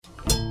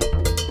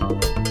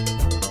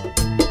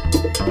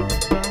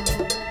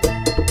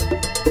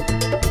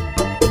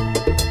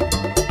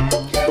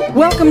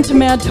Welcome to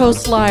Mad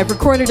Toast Live,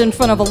 recorded in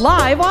front of a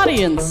live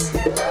audience.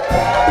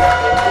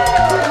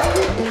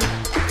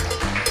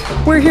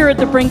 We're here at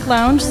the Brink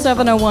Lounge,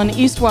 701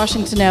 East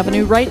Washington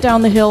Avenue, right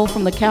down the hill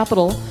from the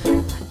Capitol.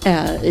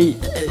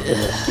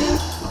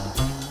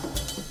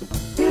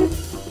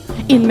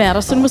 In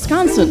Madison,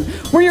 Wisconsin.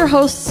 We're your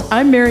hosts.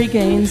 I'm Mary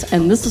Gaines,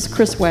 and this is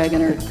Chris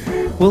Wagoner.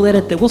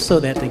 We'll sew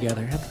that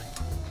together.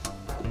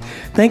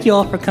 Thank you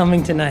all for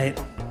coming tonight.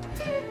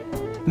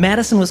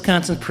 Madison,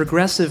 Wisconsin's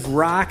progressive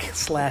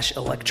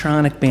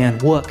rock/electronic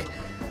band Wook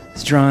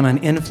is drawn on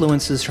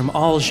influences from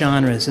all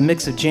genres, a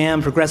mix of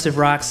jam, progressive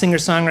rock,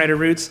 singer-songwriter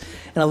roots,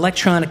 and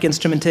electronic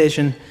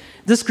instrumentation.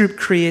 This group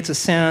creates a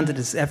sound that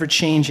is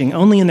ever-changing.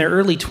 Only in their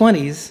early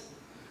 20s,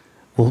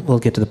 we'll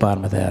get to the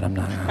bottom of that. I'm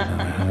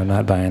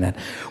not buying that.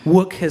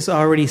 Wook has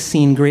already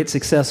seen great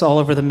success all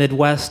over the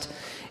Midwest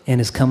and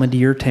is coming to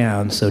your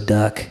town, so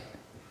duck.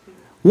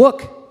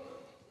 Wook!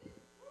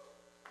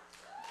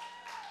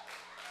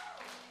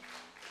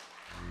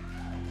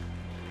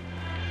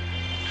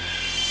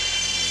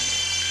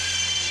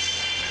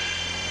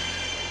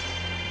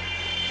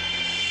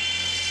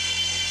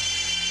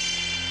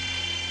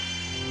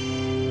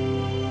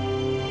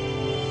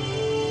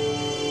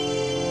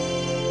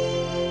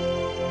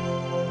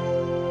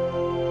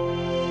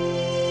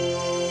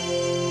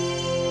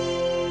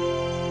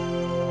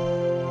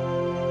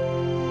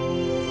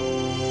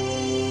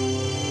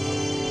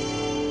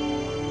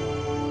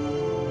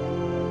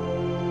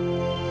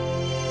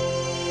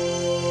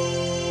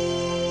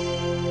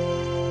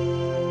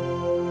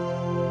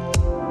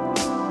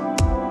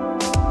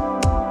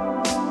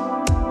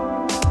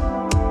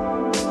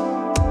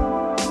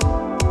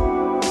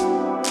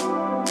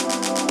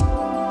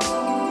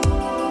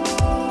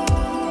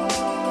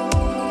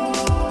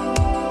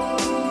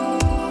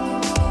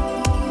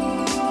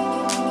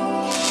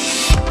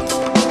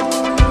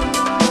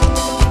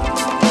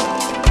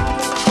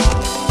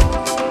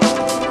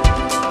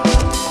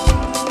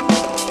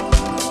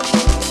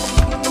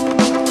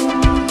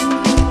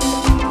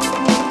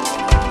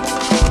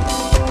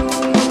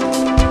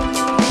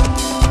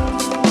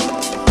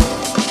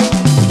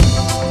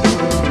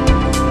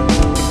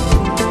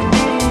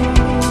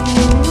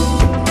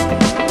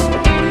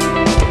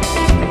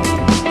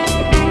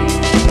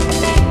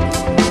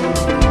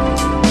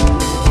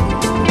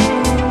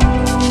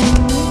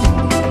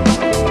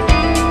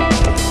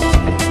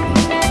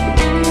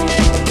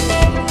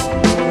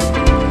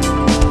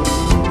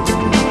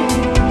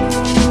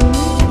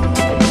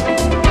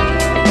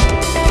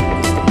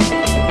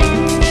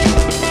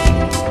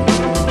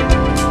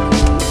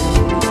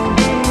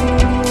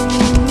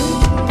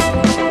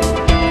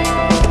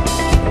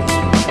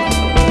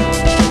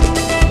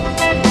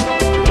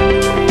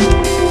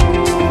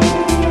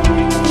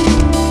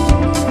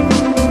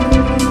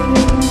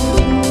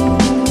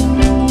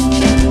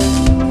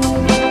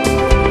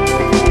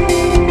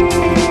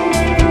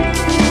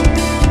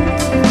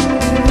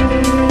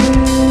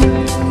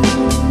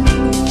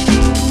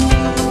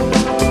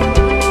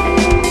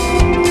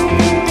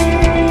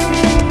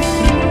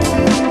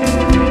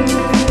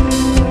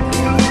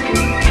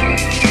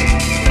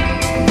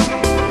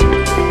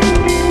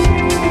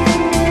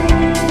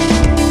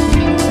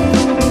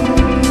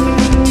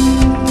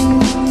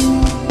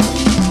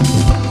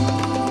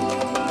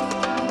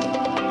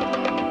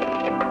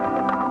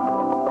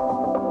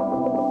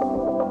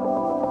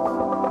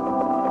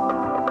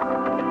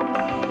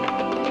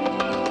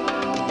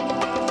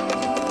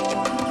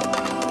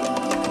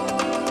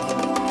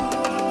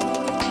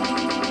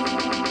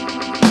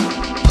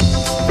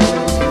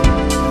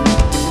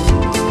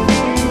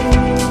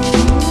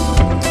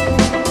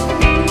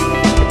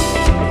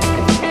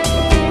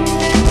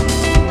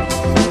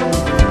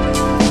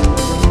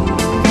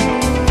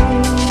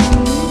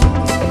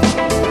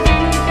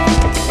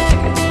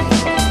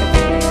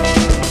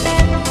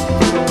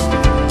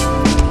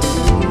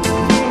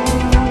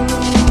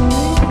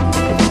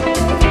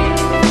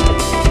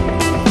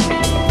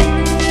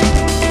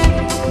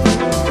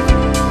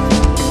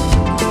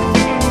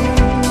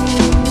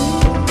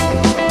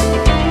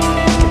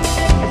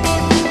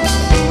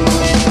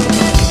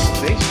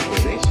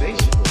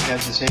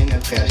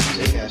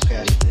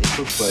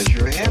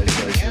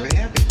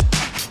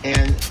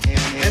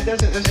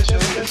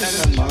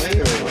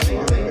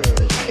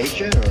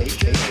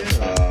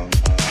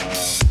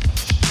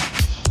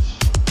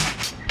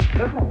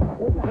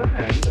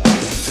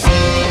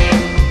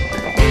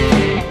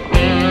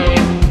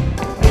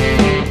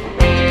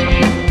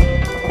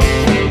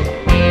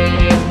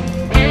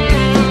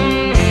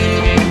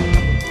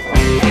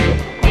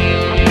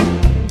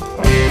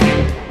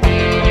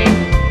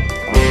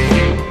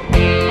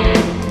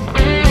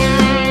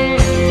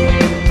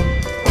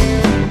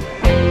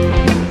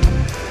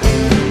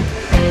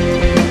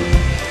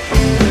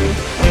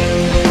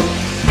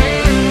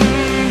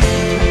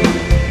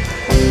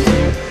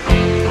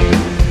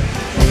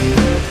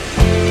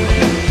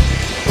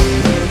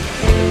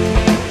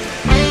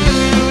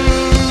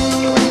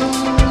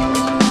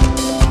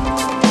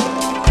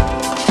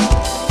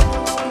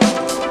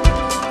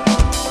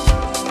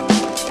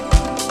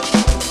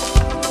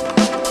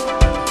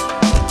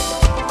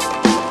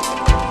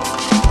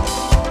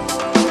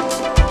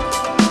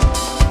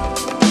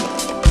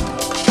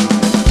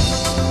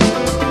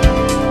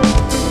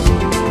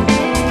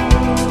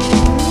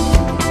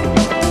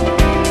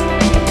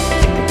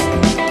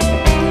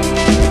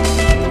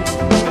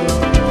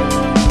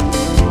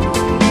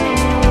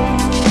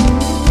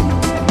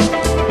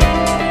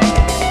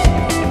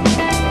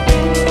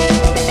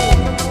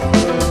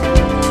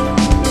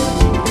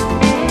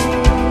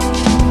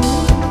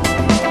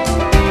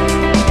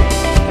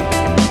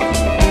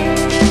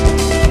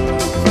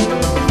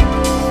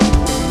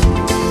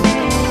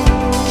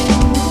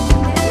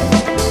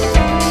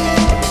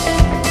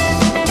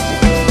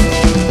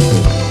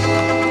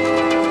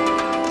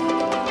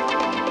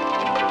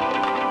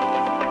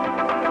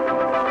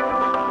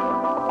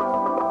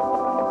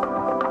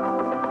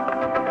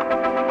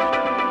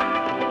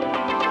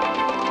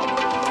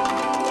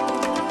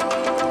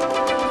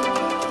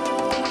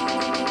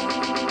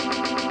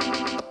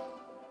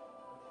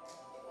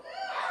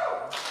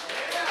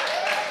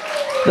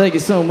 Thank you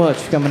so much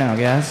for coming out,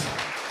 guys.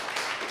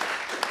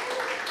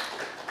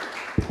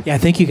 Yeah,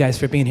 thank you guys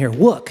for being here.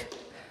 Wook.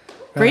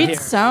 Great here.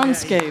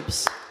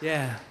 soundscapes.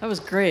 Yeah. That was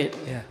great.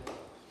 Yeah.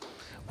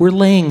 We're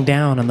laying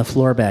down on the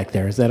floor back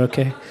there. Is that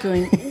okay?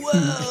 Going,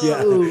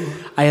 whoa. Yeah.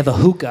 I have a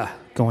hookah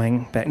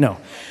going back. No.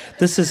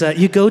 This is,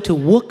 you go to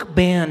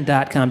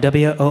wookband.com,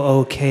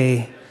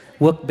 W-O-O-K,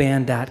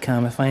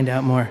 wookband.com and find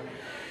out more.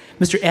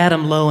 Mr.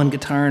 Adam Lowe on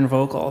guitar and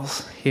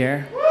vocals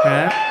here.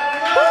 Right?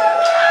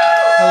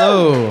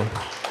 Hello.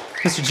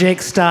 Mr. Jake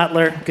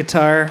Stotler,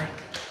 guitar,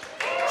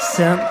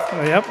 synth.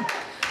 Oh, yep.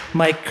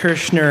 Mike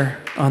Kirshner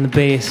on the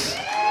bass.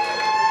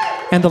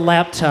 And the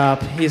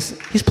laptop. He's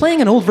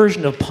playing an old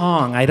version of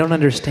Pong. I don't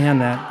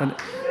understand that,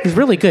 but he's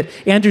really good.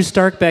 Andrew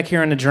Stark back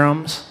here on the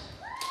drums.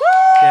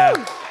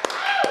 Yeah.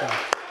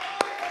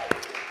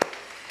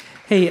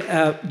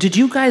 Hey, did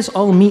you guys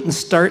all meet and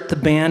start the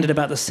band at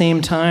about the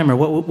same time, or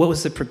what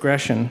was the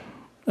progression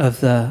of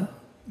the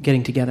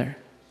getting together?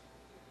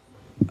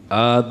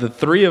 The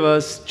three of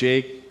us,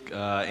 Jake,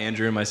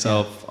 Andrew, and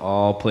myself,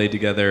 all played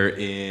together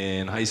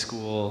in high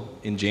school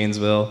in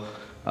Janesville,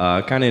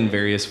 kind of in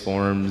various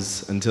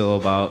forms until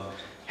about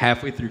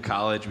halfway through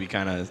college. We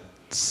kind of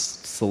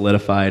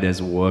solidified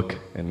as Wook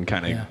and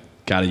kind of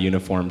got a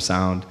uniform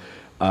sound.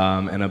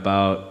 And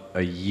about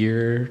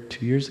 2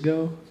 years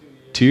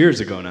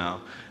ago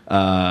now,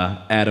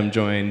 Adam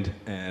joined,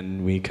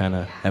 and we kind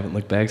of haven't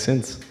looked back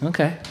since.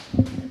 Okay.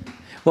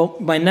 Well,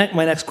 my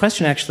next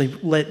question actually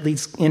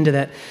leads into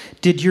that.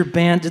 Did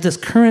this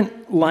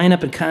current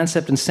lineup and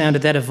concept and sound,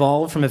 did that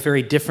evolve from a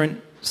very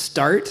different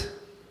start?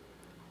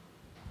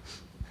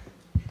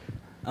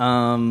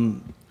 I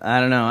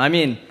don't know. I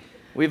mean,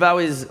 we've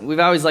always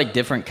liked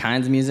different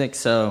kinds of music,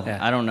 so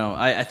I don't know.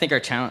 I think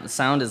our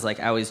sound is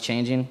like always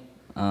changing.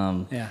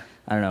 I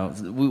don't know.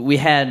 We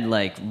had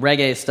like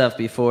reggae stuff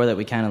before that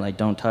we kind of like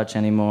don't touch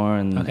anymore,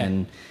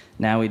 and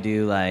now we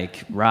do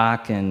like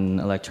rock and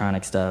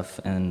electronic stuff,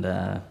 and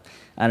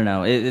I don't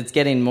know. It's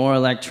getting more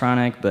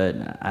electronic, but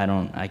I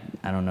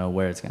don't know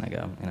where it's gonna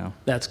go. You know.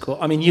 That's cool.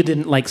 I mean, you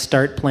didn't like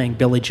start playing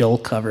Billy Joel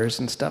covers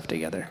and stuff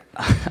together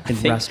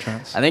in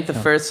restaurants. I think the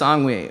first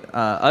song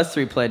us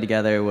three played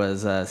together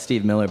was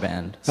Steve Miller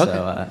Band. So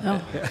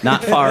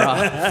not far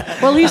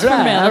off. Well, he's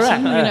from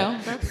Madison, you know.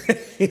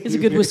 He's a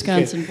good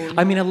Wisconsin boy.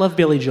 I mean, I love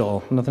Billy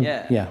Joel. Nothing.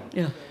 Yeah.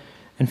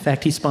 In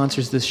fact, he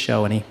sponsors this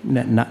show, and he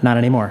not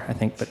anymore, I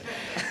think. But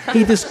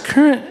hey, this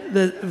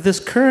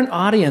current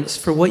audience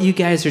for what you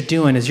guys are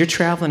doing as you're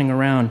traveling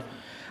around,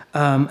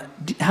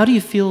 how do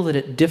you feel that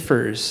it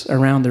differs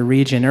around the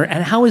region,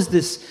 and how is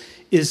this?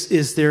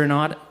 Is there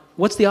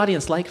what's the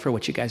audience like for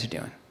what you guys are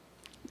doing?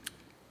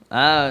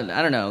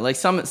 I don't know. Like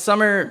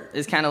summer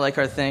is kind of like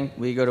our thing.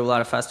 We go to a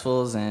lot of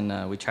festivals,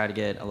 and we try to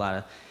get a lot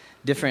of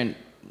different.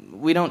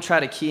 We don't try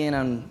to key in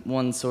on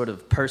one sort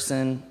of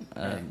person.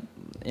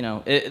 You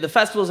know, the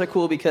festivals are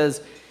cool because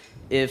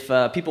if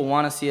people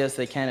want to see us,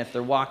 they can. If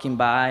they're walking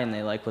by and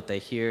they like what they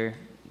hear,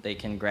 they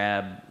can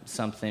grab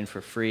something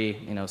for free,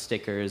 you know,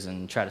 stickers,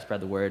 and try to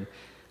spread the word.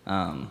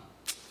 I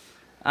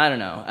don't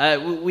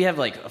know. We have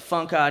like a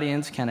funk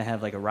audience, kind of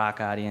have like a rock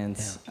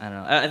audience. I don't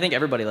know. I think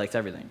everybody likes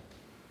everything.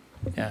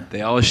 Yeah.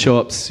 They always show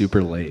up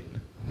super late.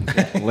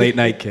 Late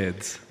night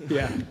kids.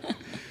 Yeah.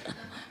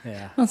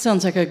 That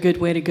sounds like a good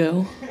way to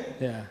go.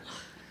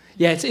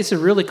 Yeah, it's a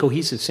really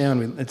cohesive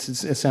sound. It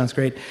sounds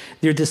great.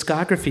 Your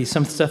discography,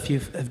 some stuff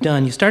you've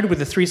done. You started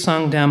with a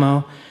 3-song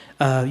demo.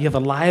 You have a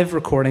live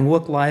recording,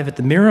 Wook Live at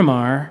the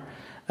Miramar,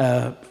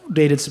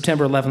 dated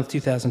September 11th,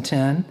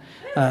 2010.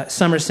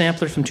 Summer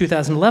Sampler from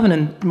 2011,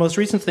 and most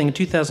recent thing in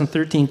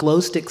 2013, Glow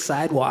Stick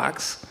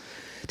Sidewalks.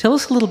 Tell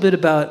us a little bit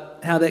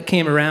about how that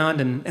came around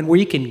and where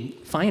you can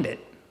find it.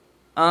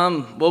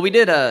 Well, we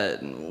did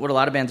what a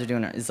lot of bands are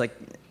doing is like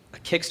a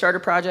Kickstarter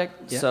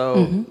project,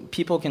 so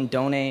people can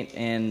donate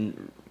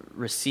and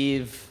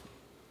receive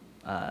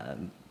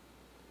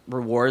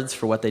rewards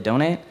for what they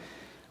donate.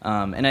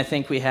 And I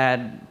think we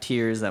had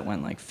tiers that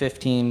went like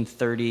 15,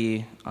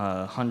 30,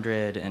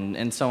 100,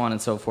 and so on and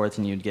so forth,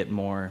 and you'd get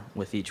more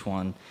with each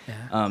one.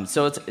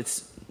 So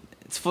it's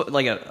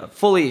like a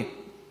fully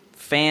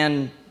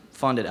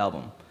fan-funded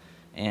album,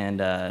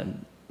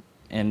 and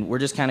we're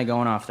just kind of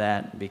going off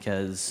that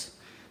because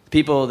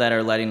people that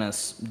are letting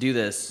us do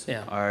this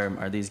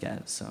are these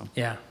guys. So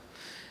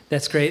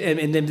that's great.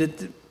 And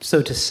then,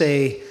 so to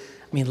say,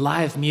 I mean,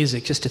 live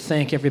music. Just to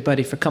thank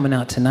everybody for coming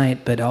out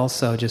tonight, but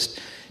also just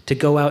to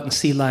go out and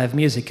see live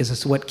music, because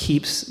it's what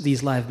keeps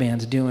these live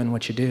bands doing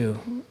what you do.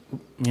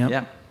 Yep.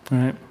 Yeah. All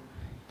right.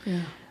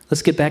 Yeah.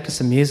 Let's get back to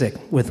some music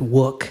with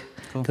Wook.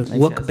 Cool. Go to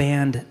Thanks,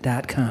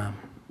 wookband.com.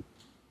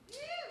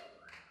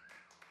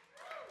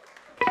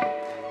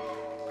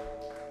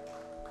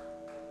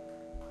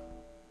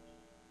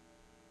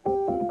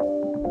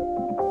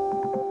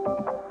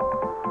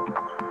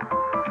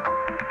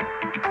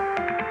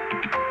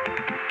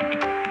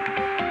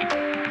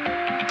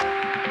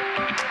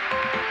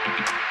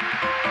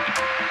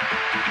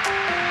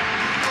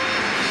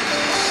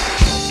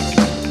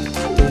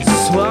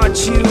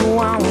 What you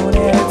want,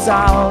 it's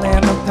all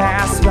in the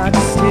past, but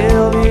you're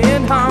still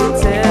being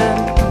haunted.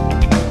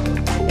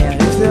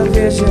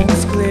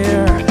 vision's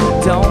clear.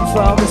 Don't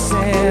focus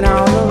in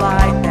on the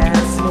light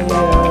that's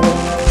near.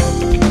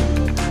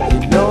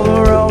 You know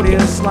the road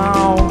is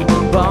long,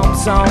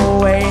 bumps on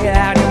the way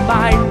that you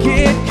might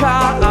get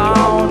caught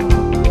on.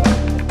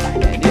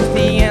 And if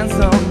the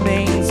anthem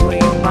means we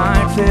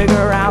might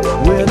figure out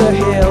where the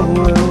hell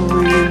will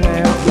we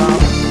live from.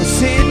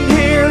 Sitting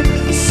here,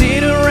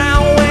 sitting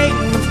around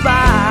waiting to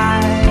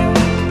find.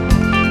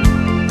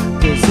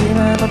 'Cause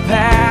even the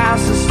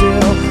past is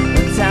still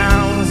the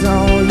time's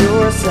on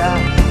your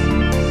side.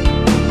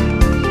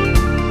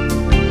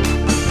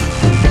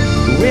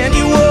 When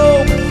you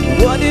woke,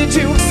 what did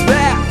you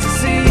expect to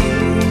see?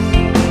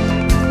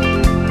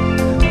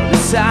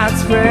 Besides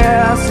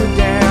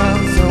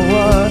precedents, or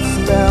what's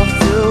left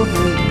to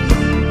be?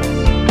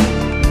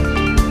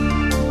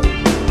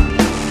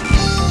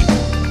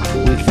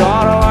 We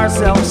thought of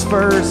ourselves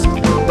first,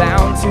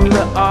 bound to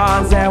the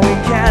odds that we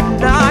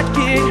cannot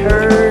get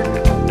hurt.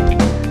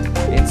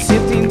 And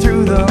sifting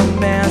through the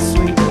mess,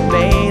 we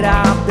made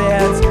our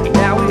beds,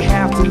 now we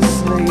have to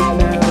sleep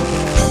now.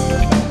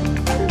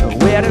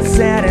 When it's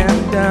said and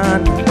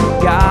done,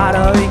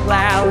 gotta be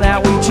glad that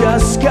we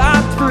just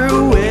got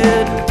through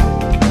it.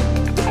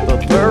 But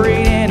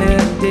buried in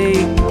it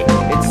deep,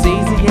 it's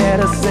easier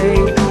to see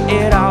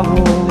it all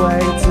the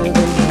way to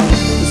the end.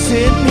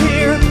 Sitting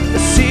here,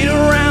 sitting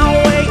around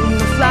waiting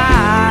to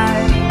fly.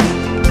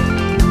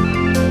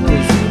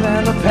 'Cause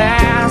even the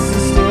past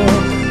is still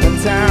the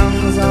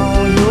time's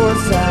on your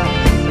side.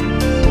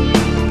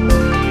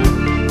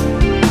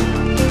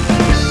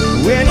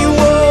 When you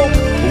woke,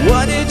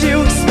 what did you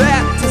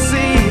expect to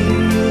see?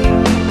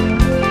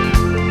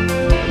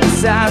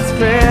 Besides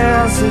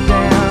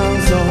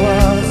precedents, or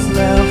what's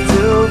left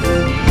to be?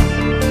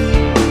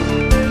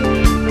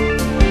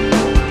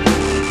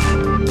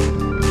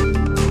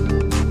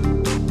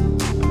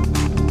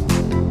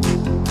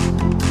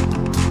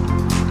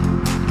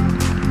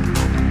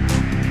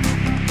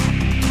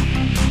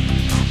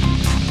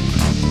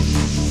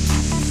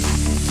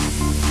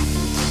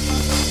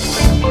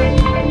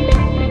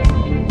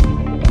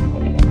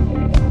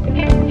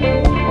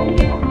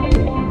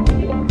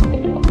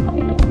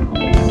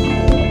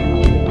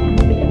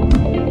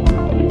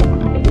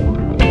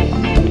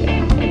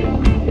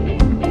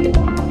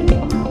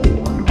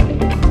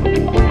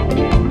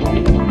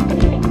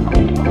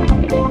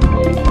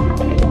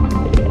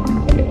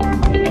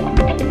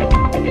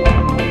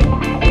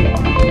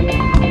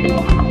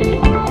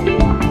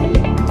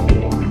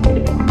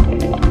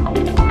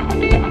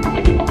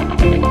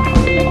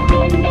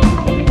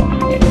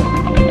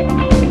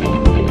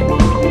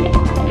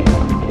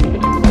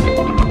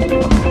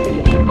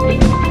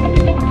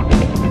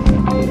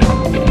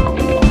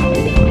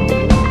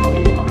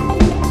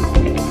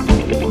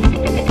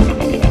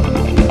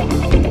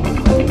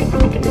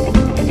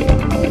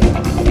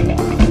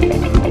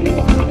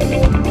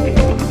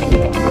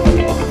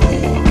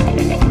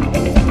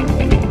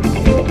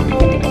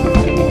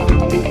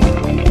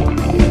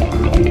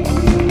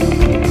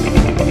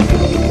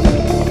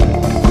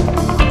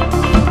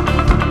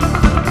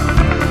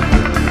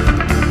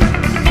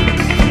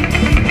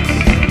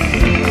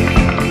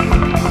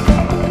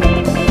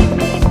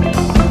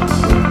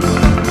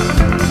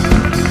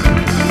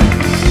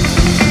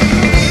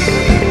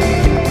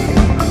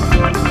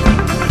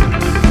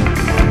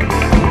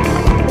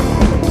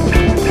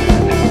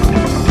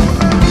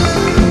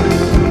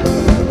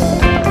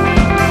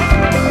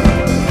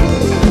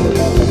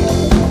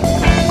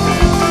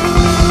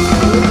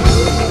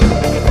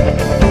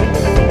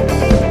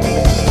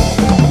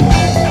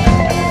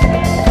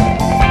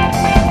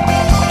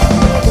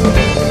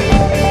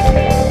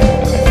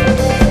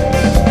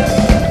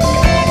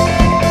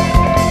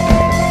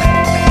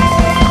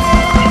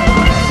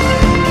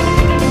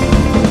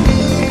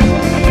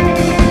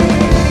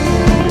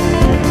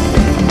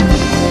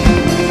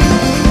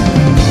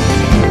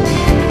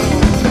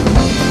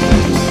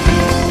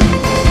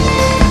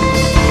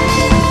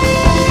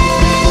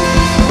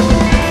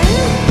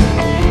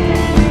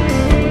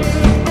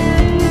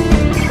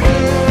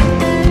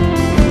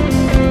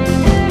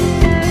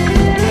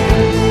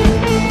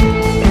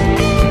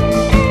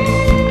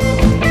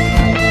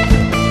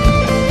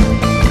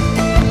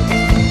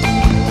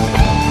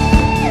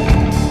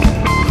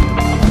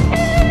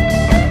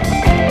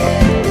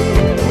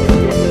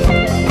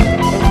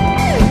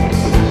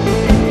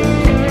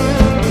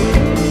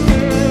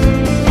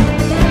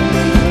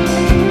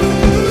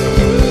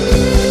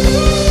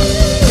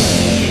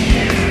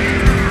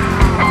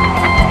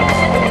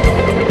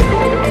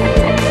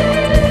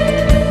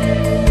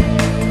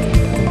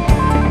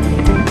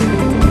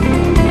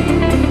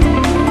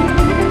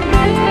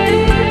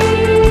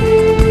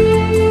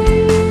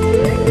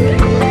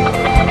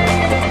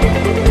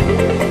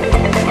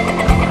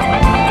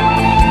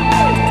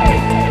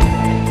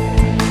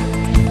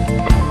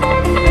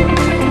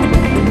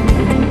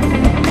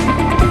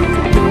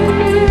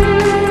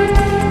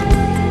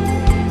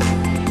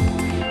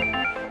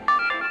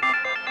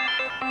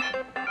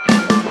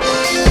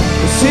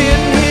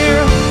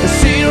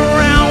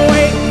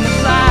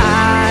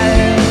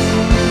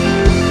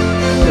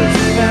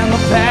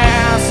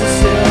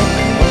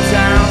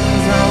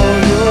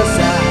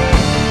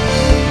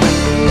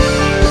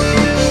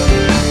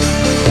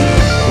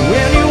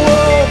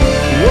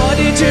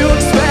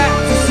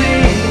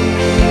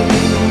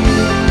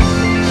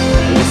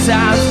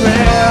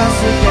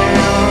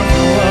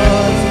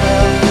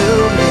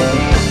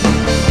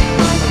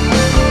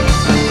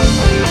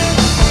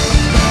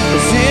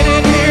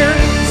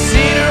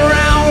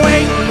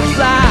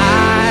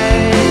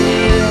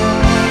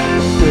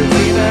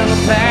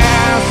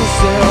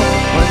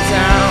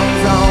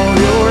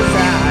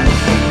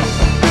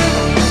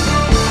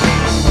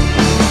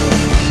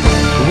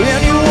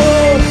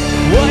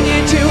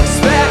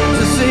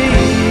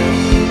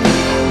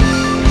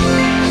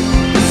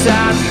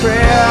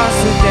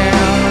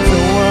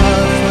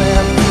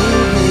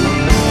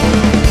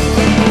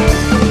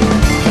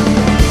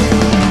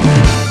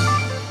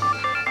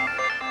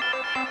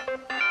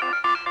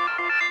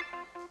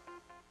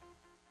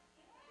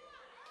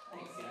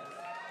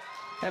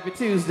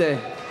 Tuesday.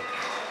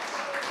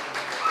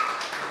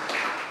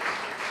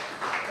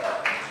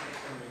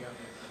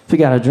 If you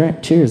got a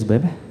drink, cheers,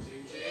 baby.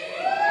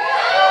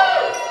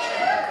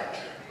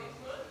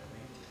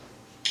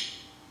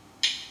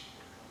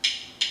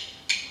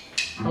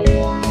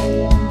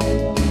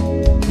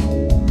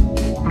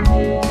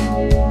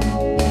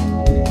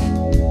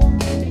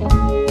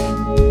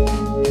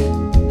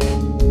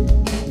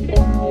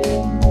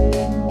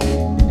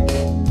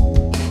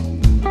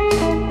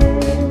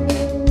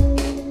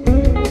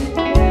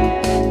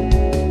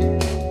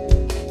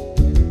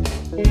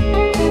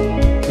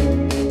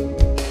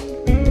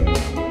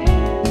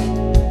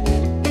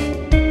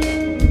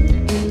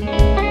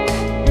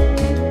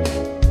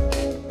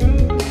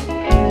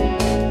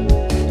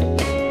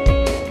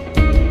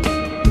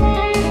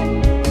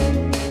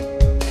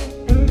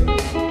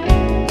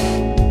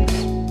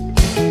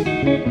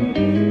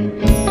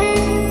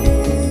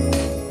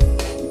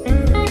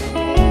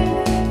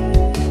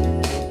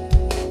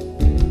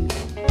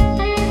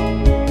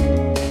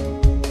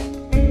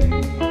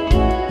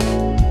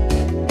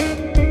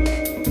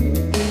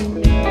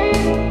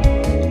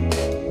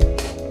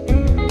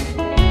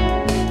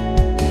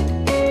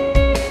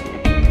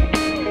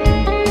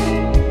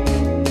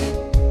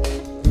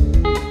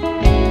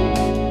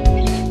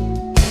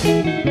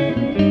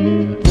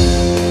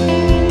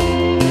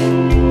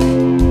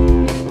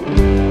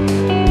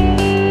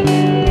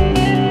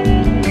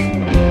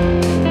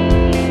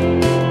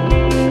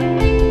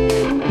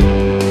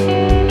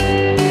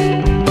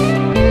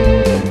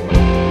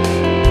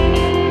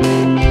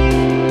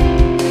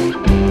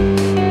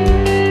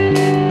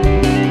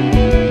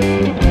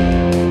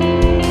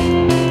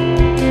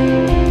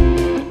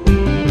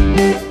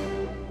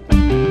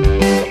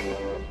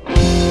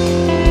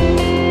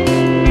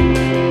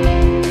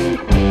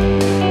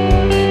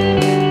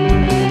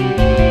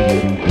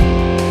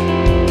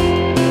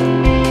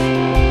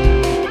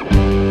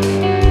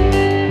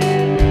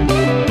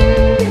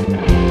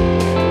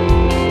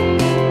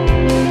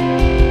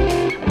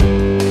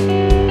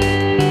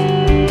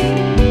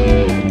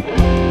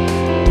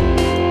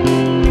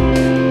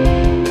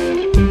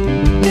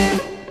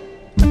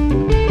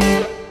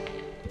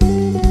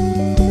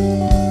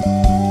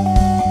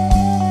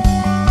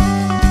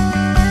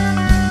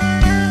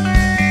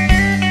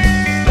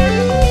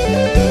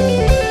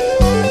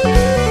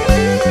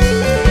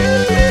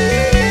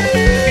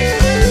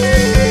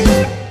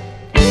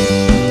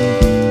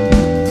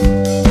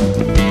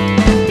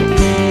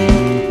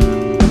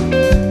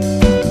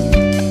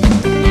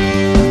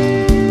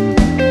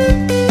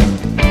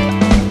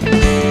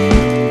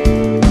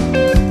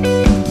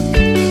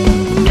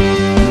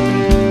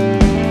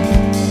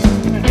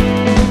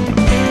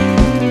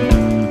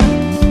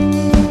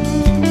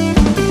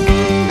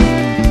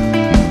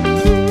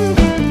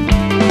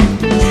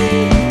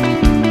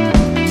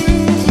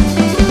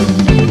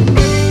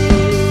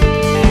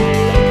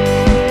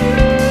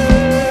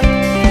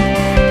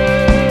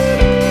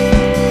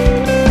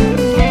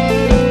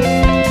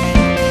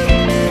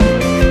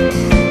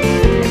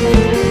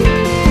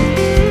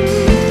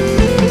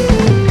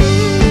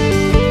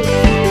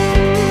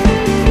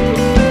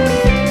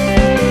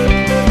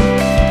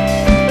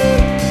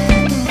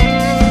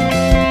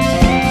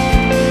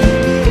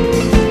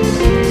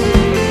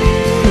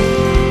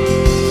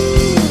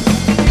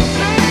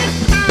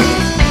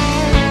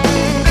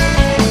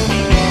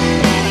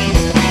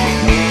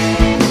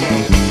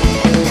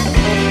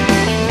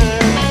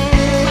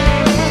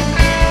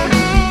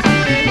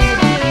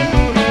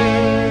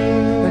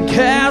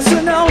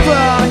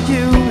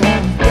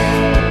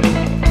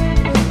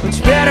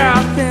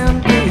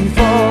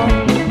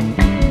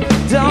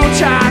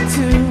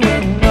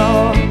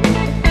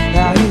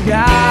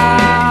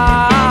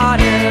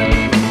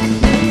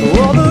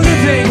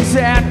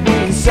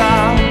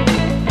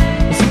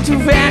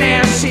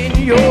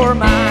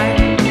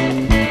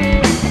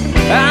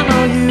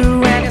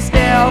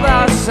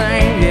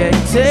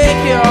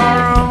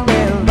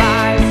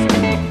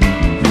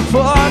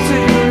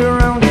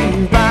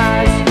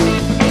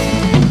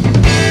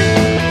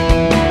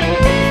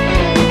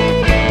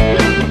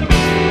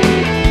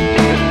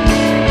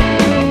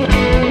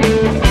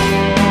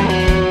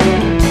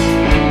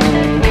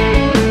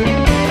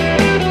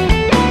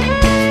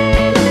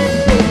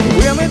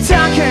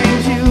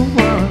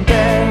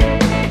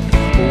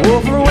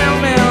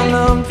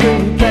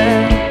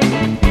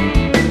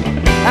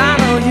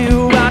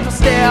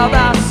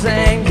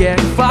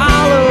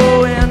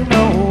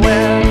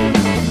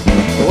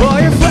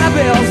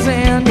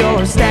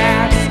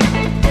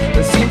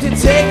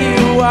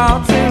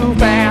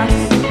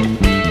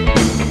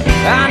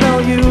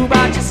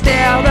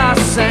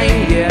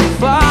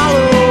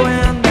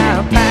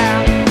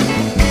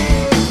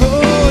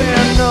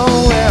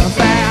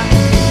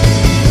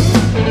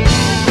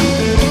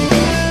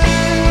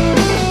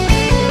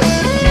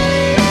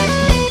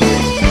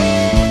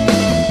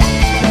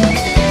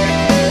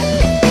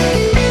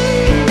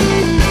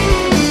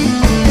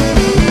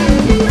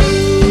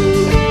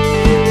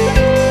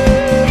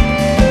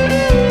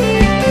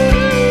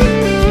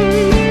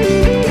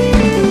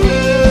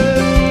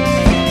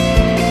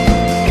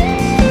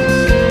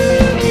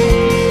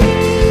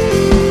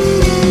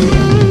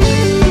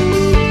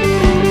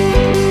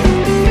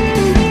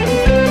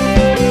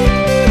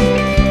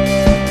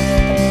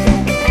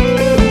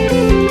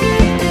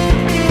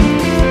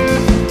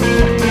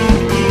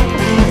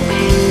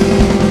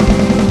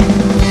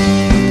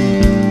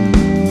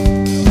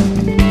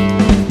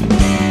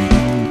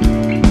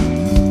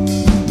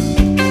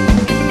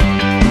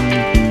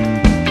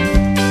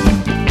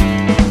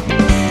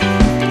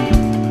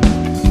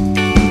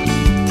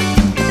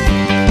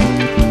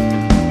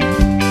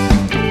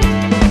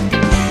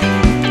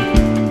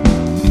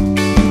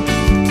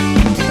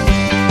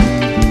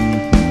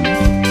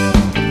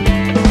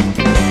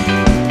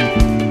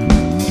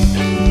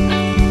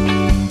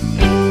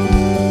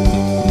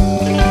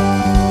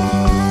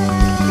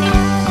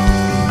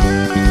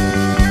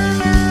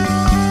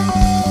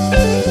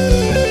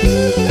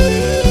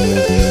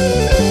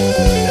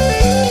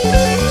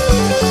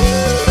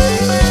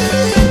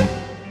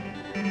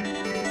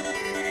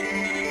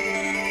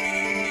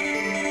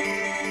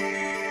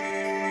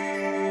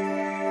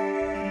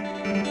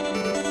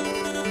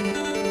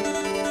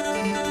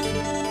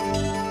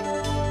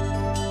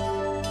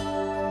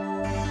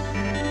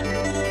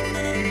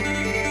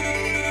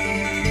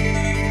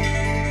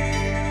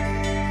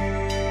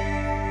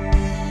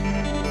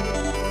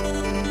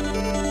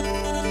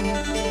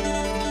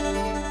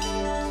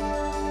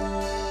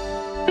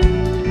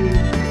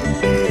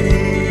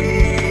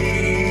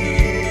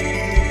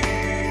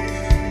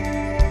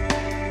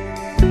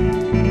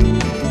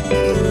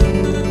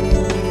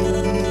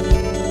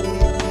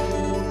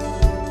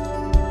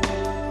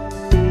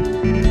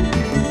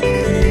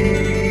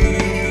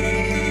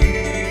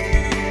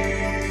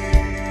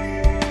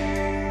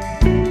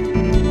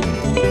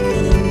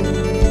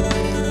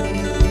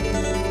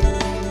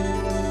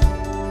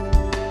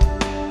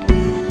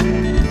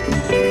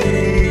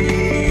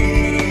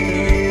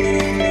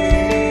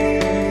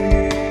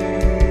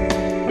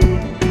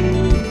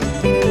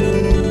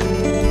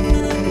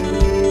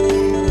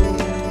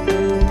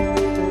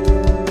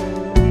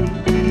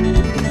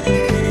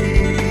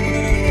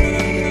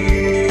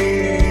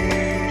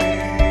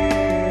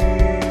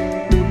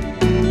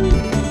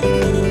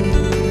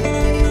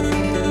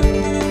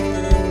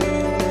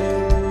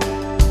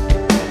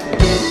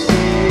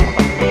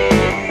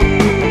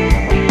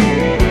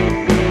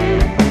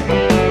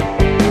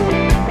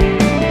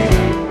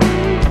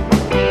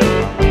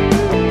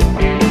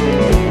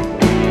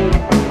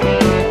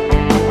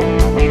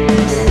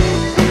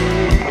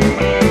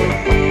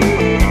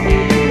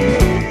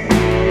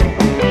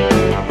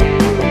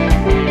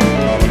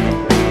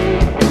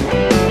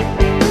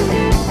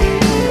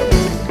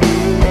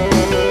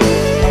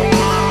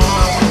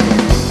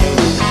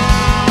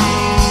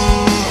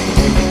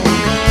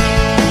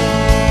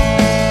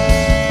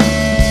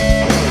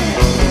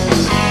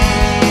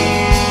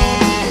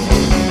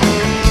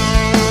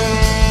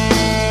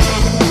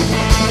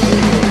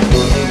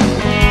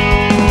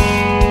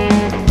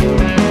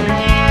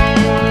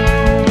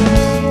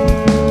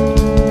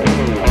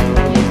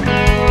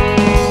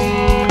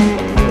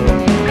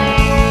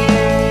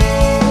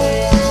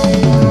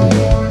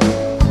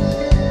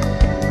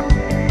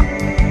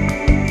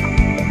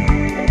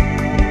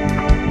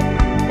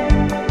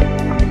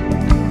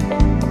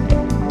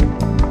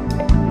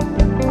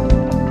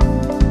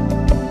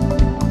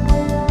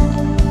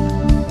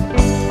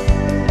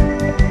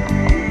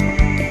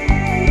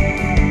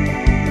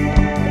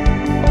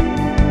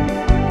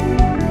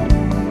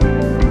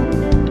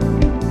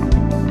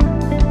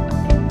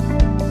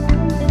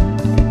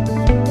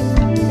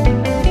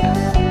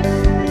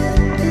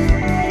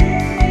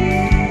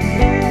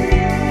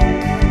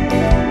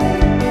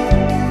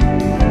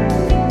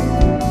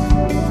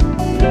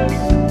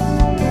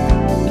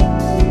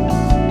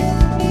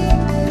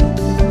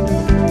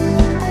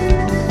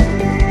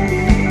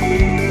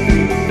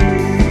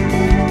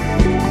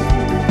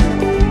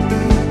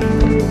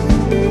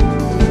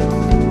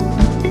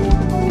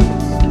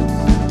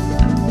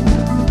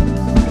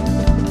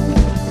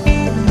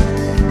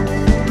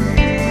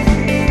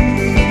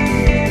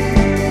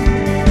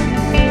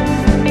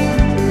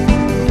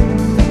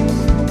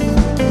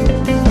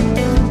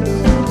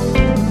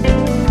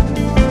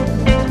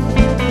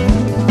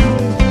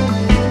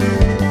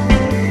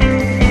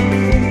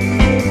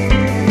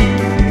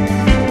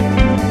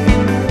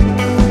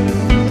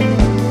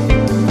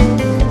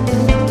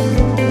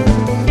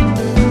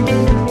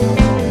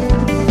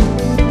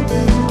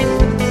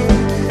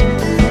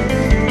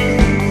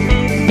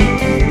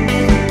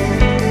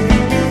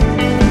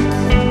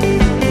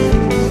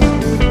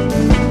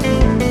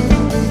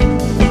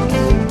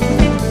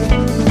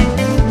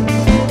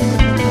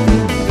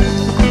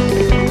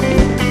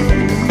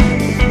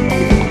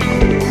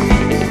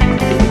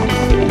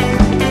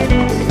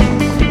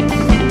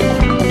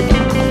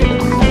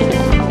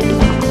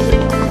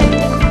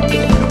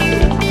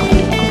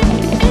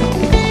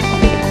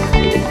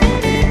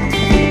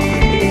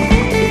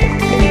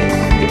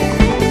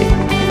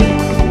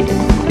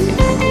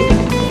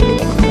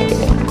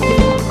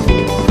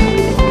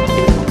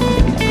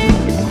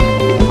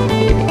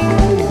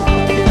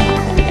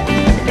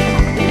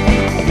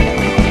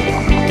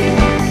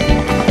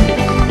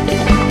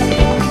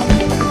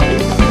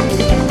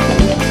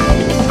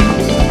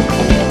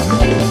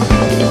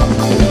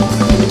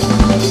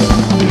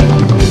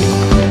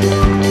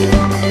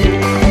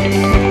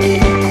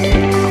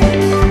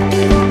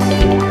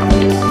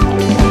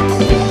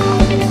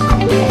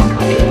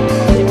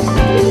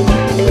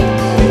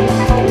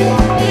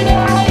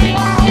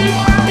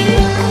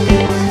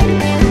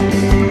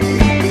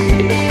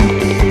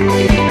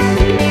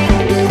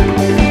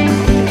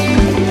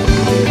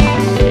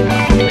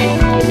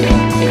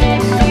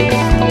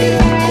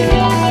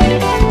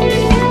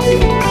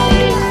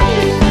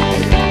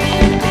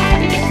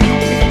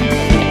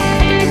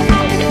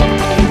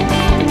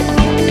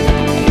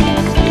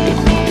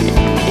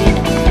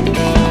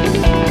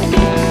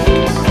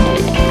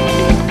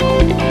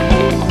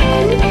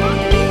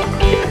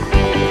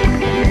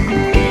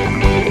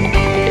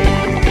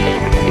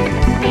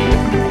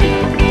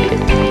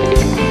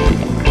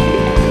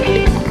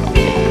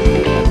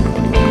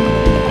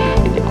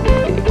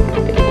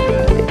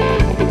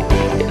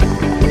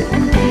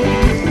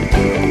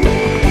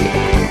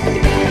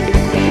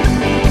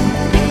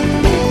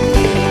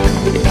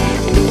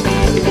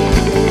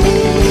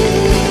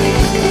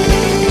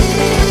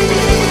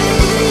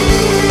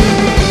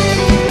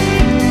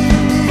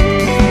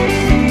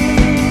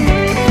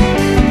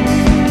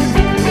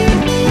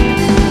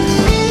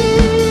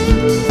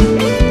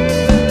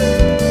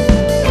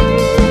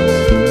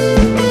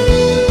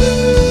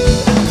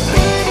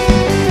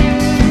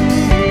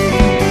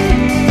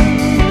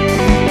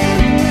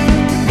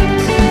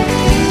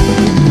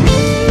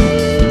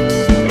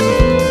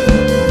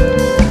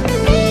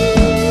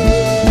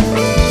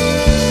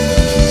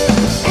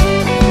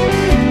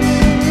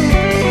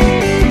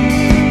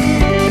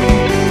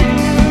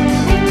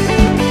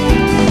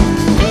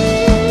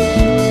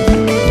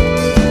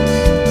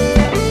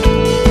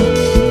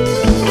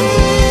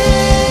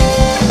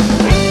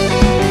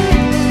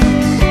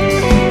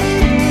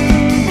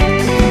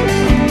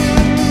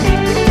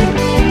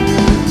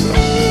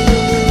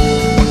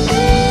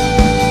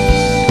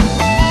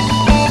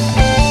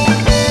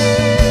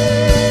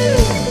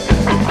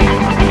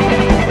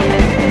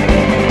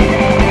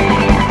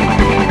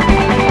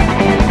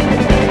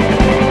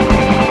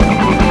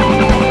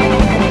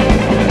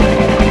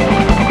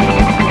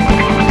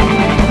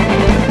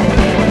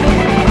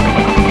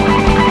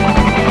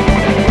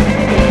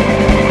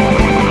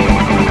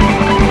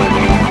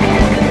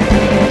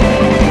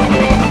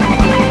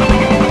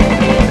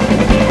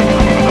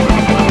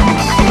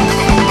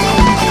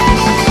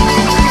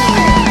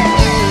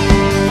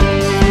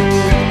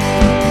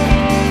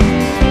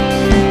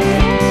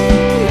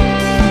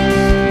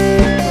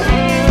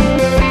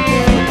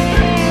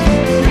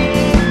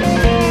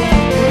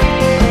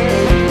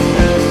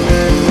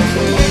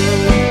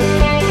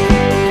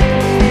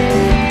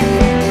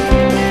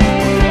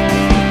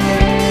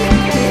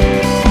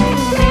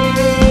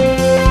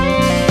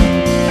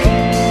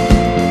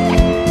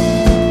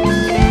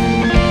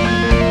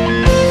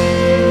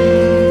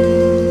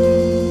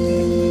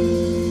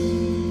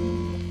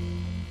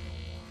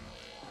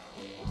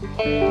 Thanks,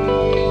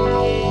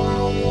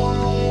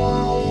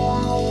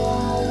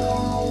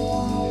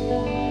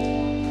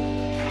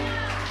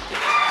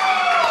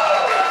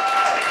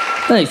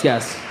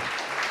 guys.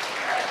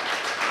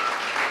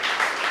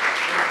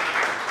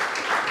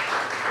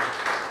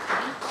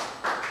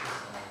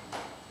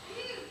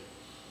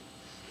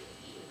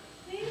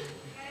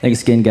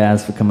 Thanks again,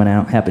 guys, for coming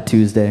out. Happy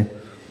Tuesday.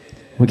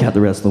 We got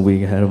the rest of the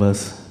week ahead of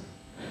us.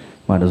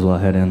 Might as well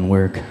head in and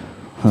work.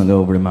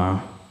 Hungover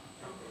tomorrow.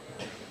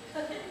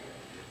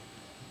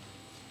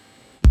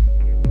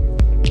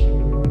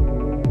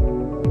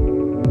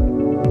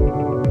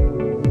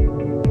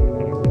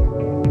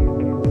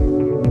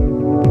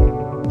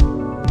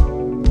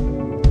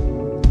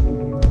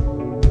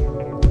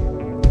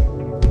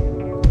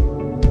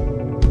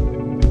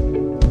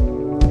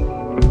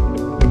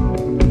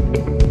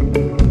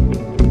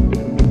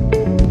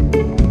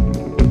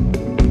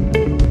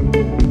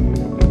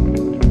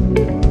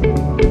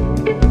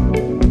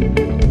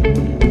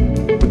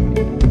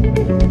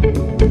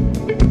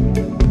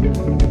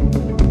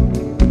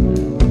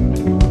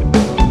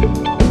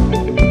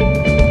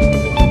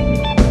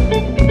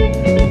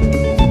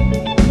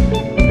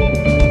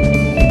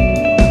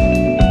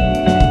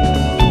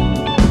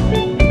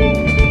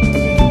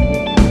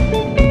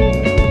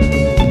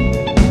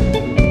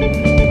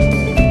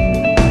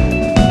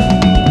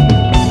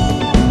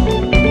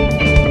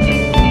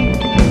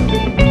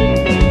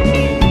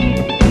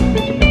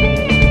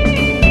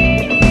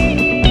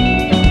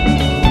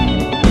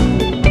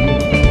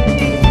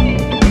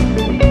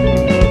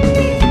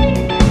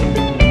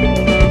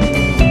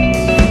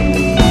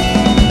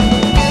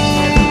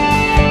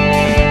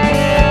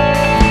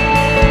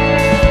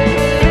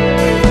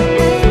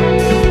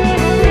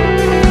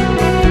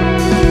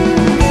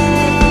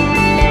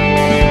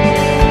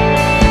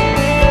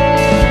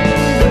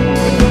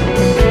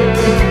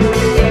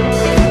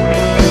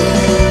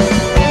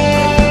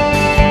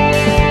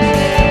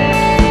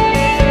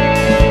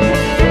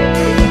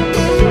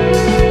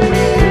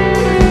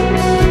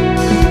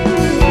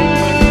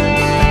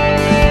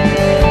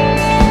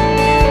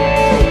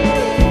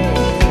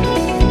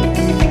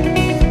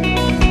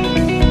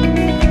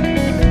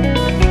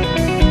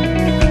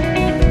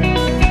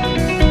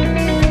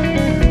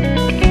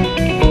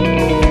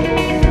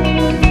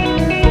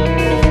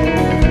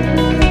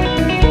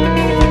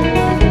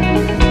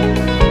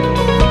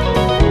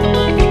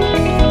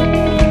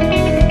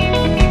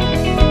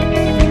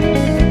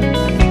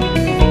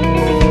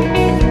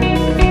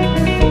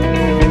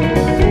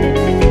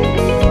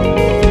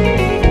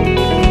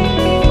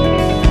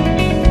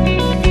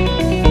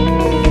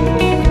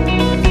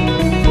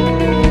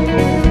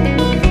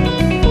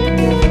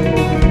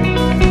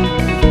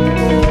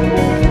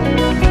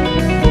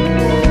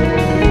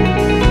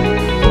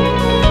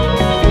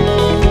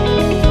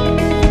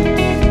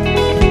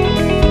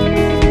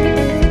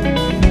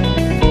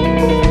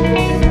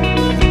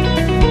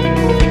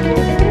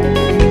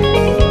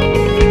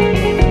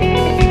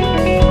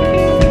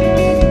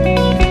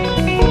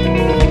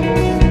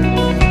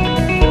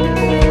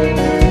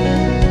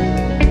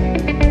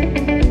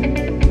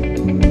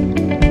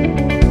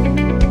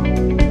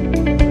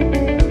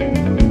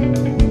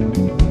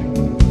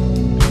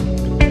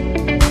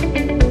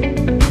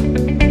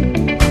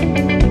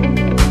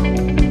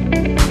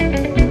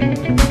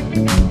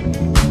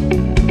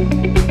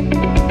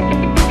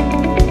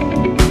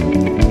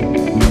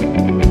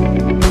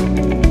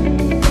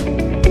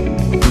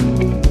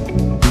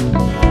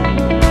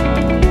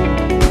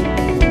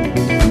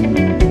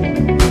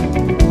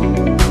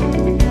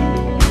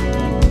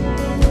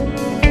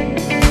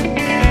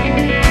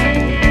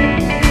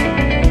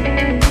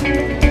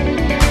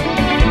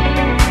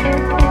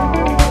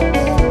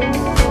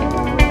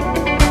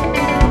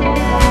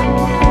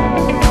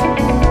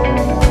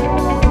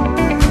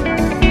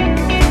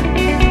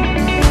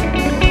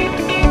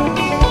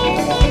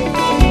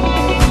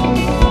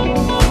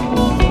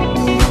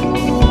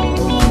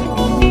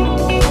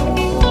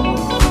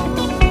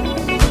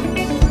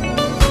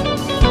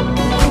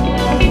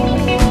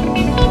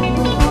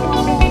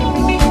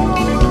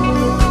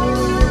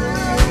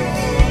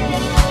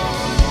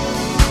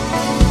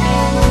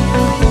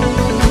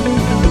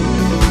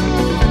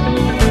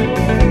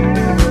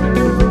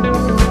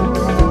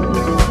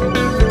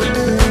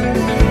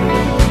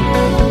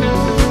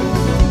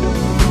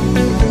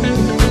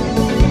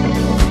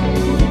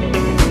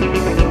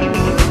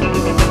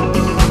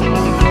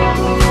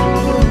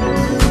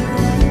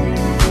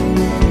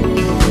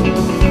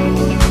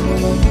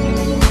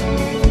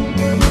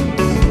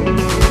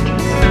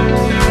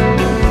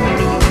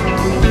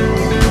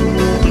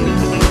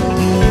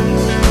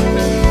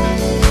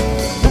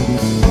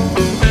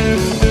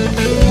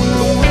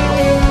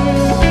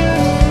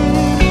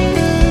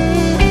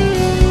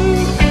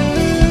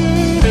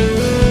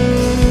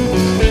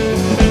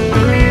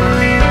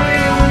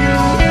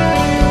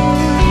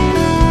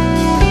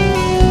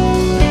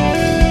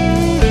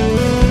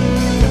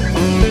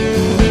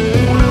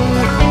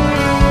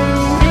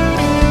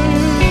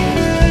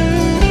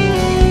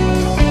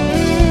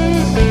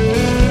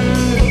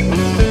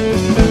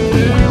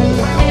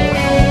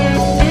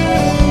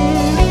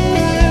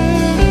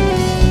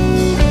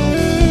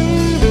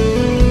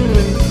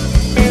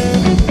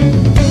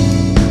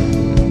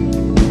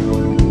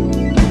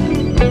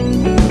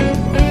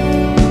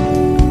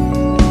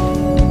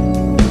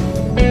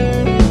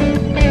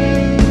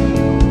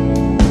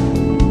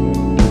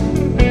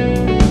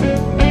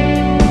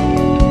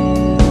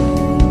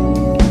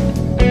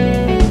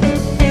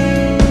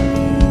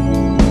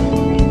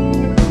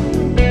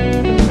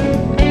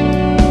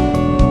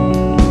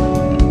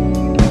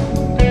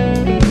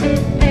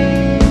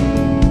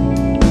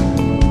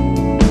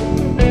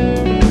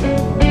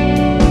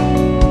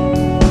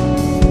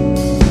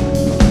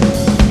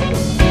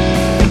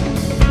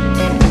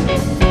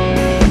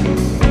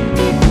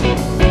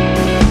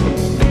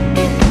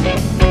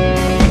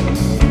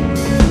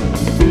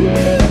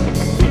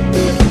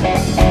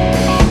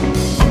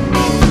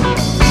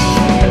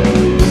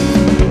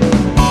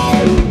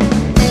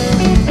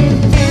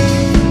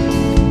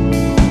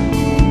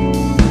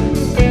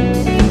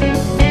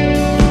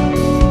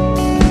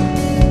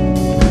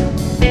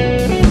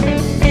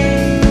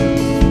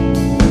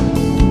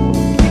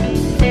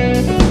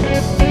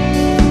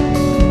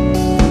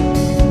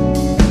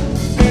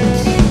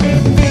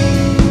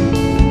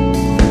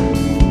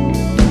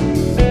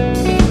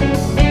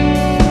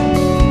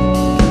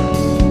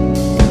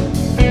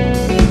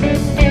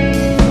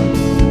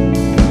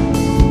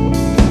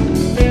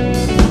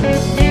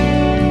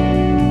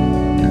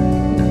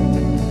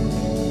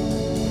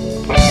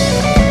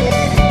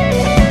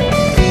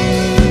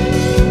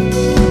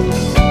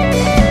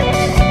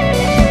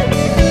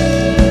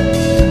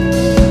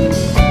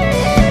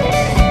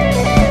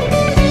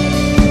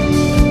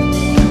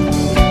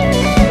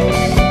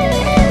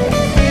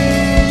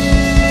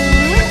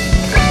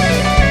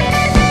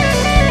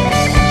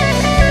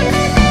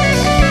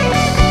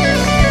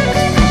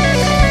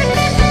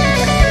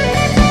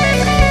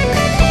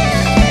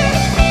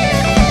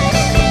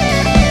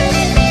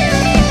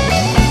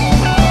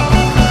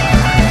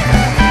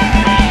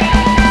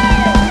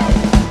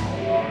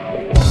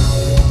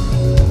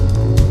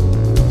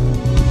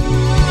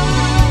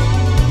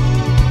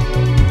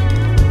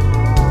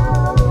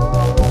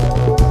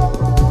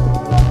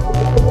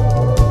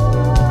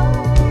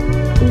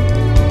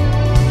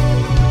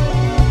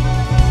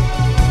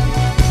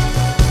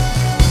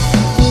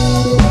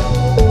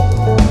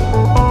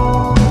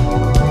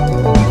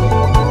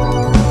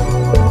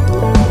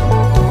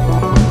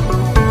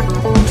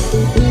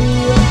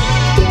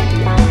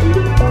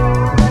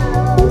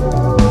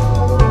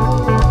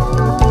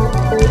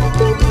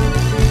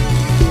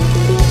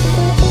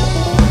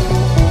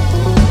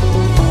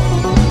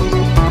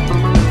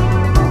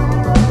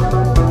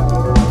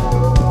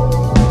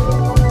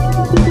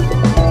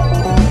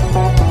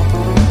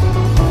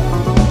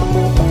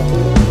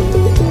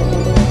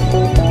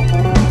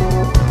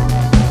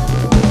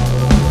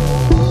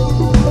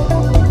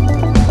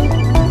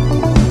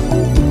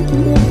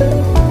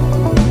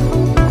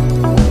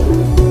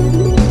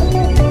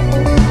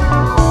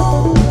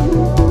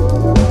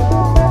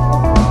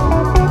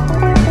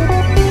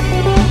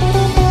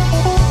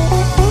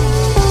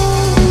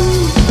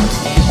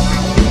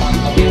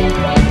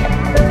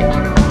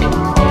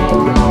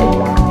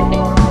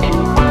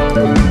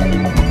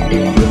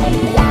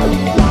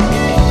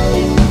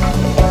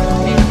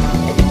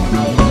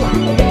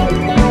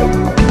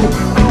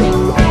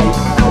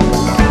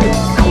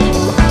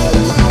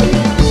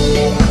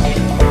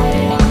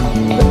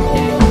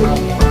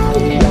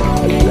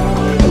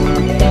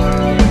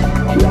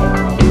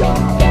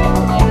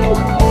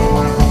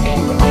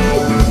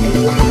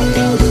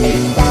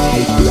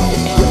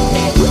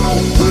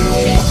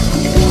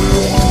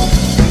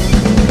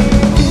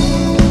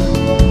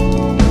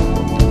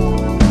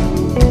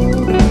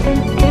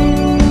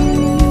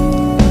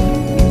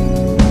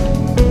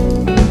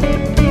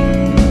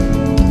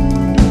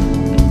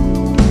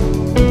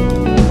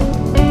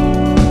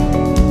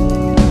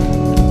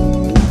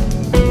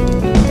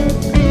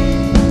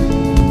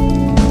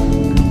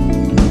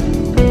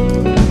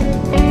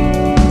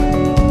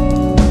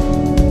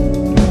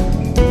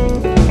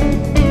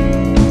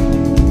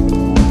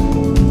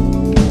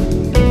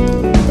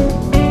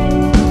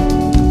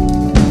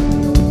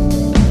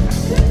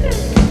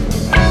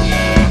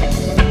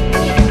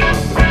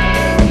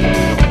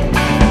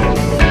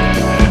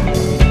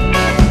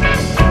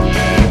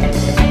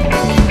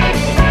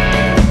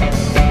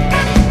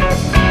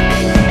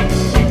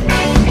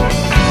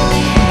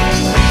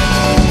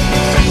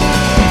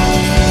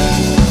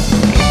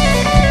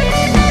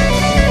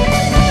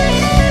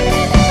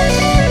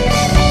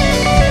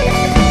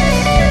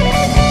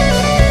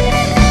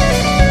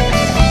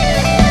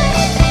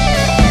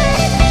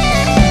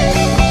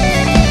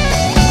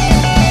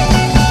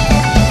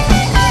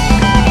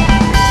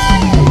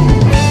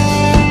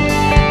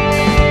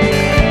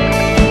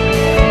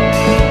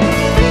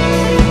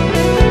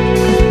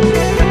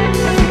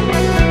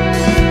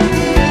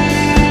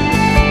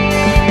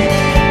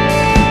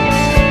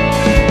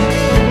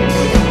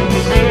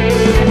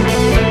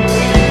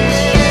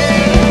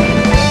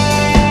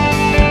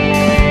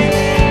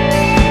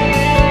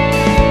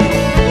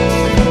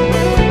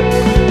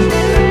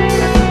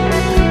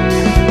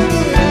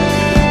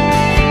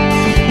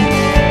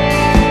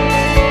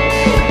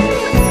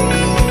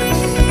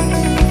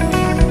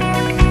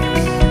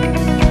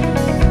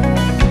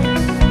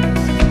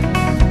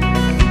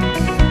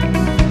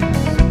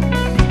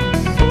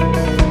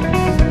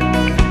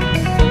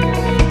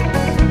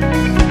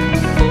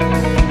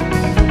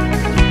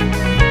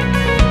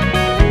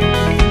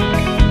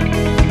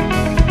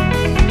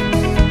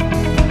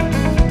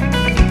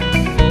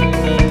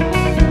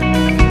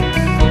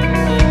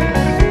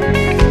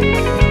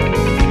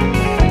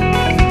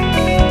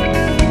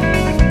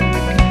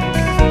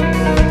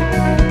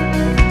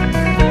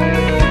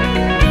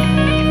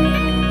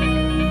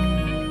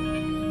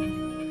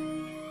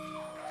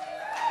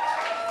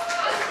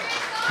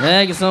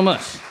 Thank you so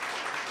much.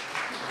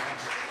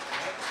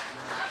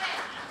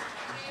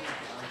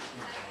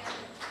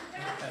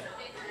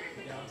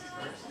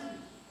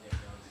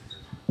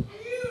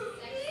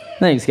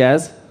 Thanks,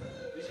 guys.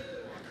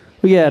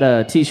 We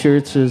got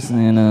t-shirts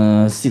and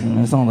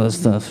all that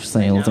stuff for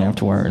sales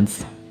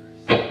afterwards.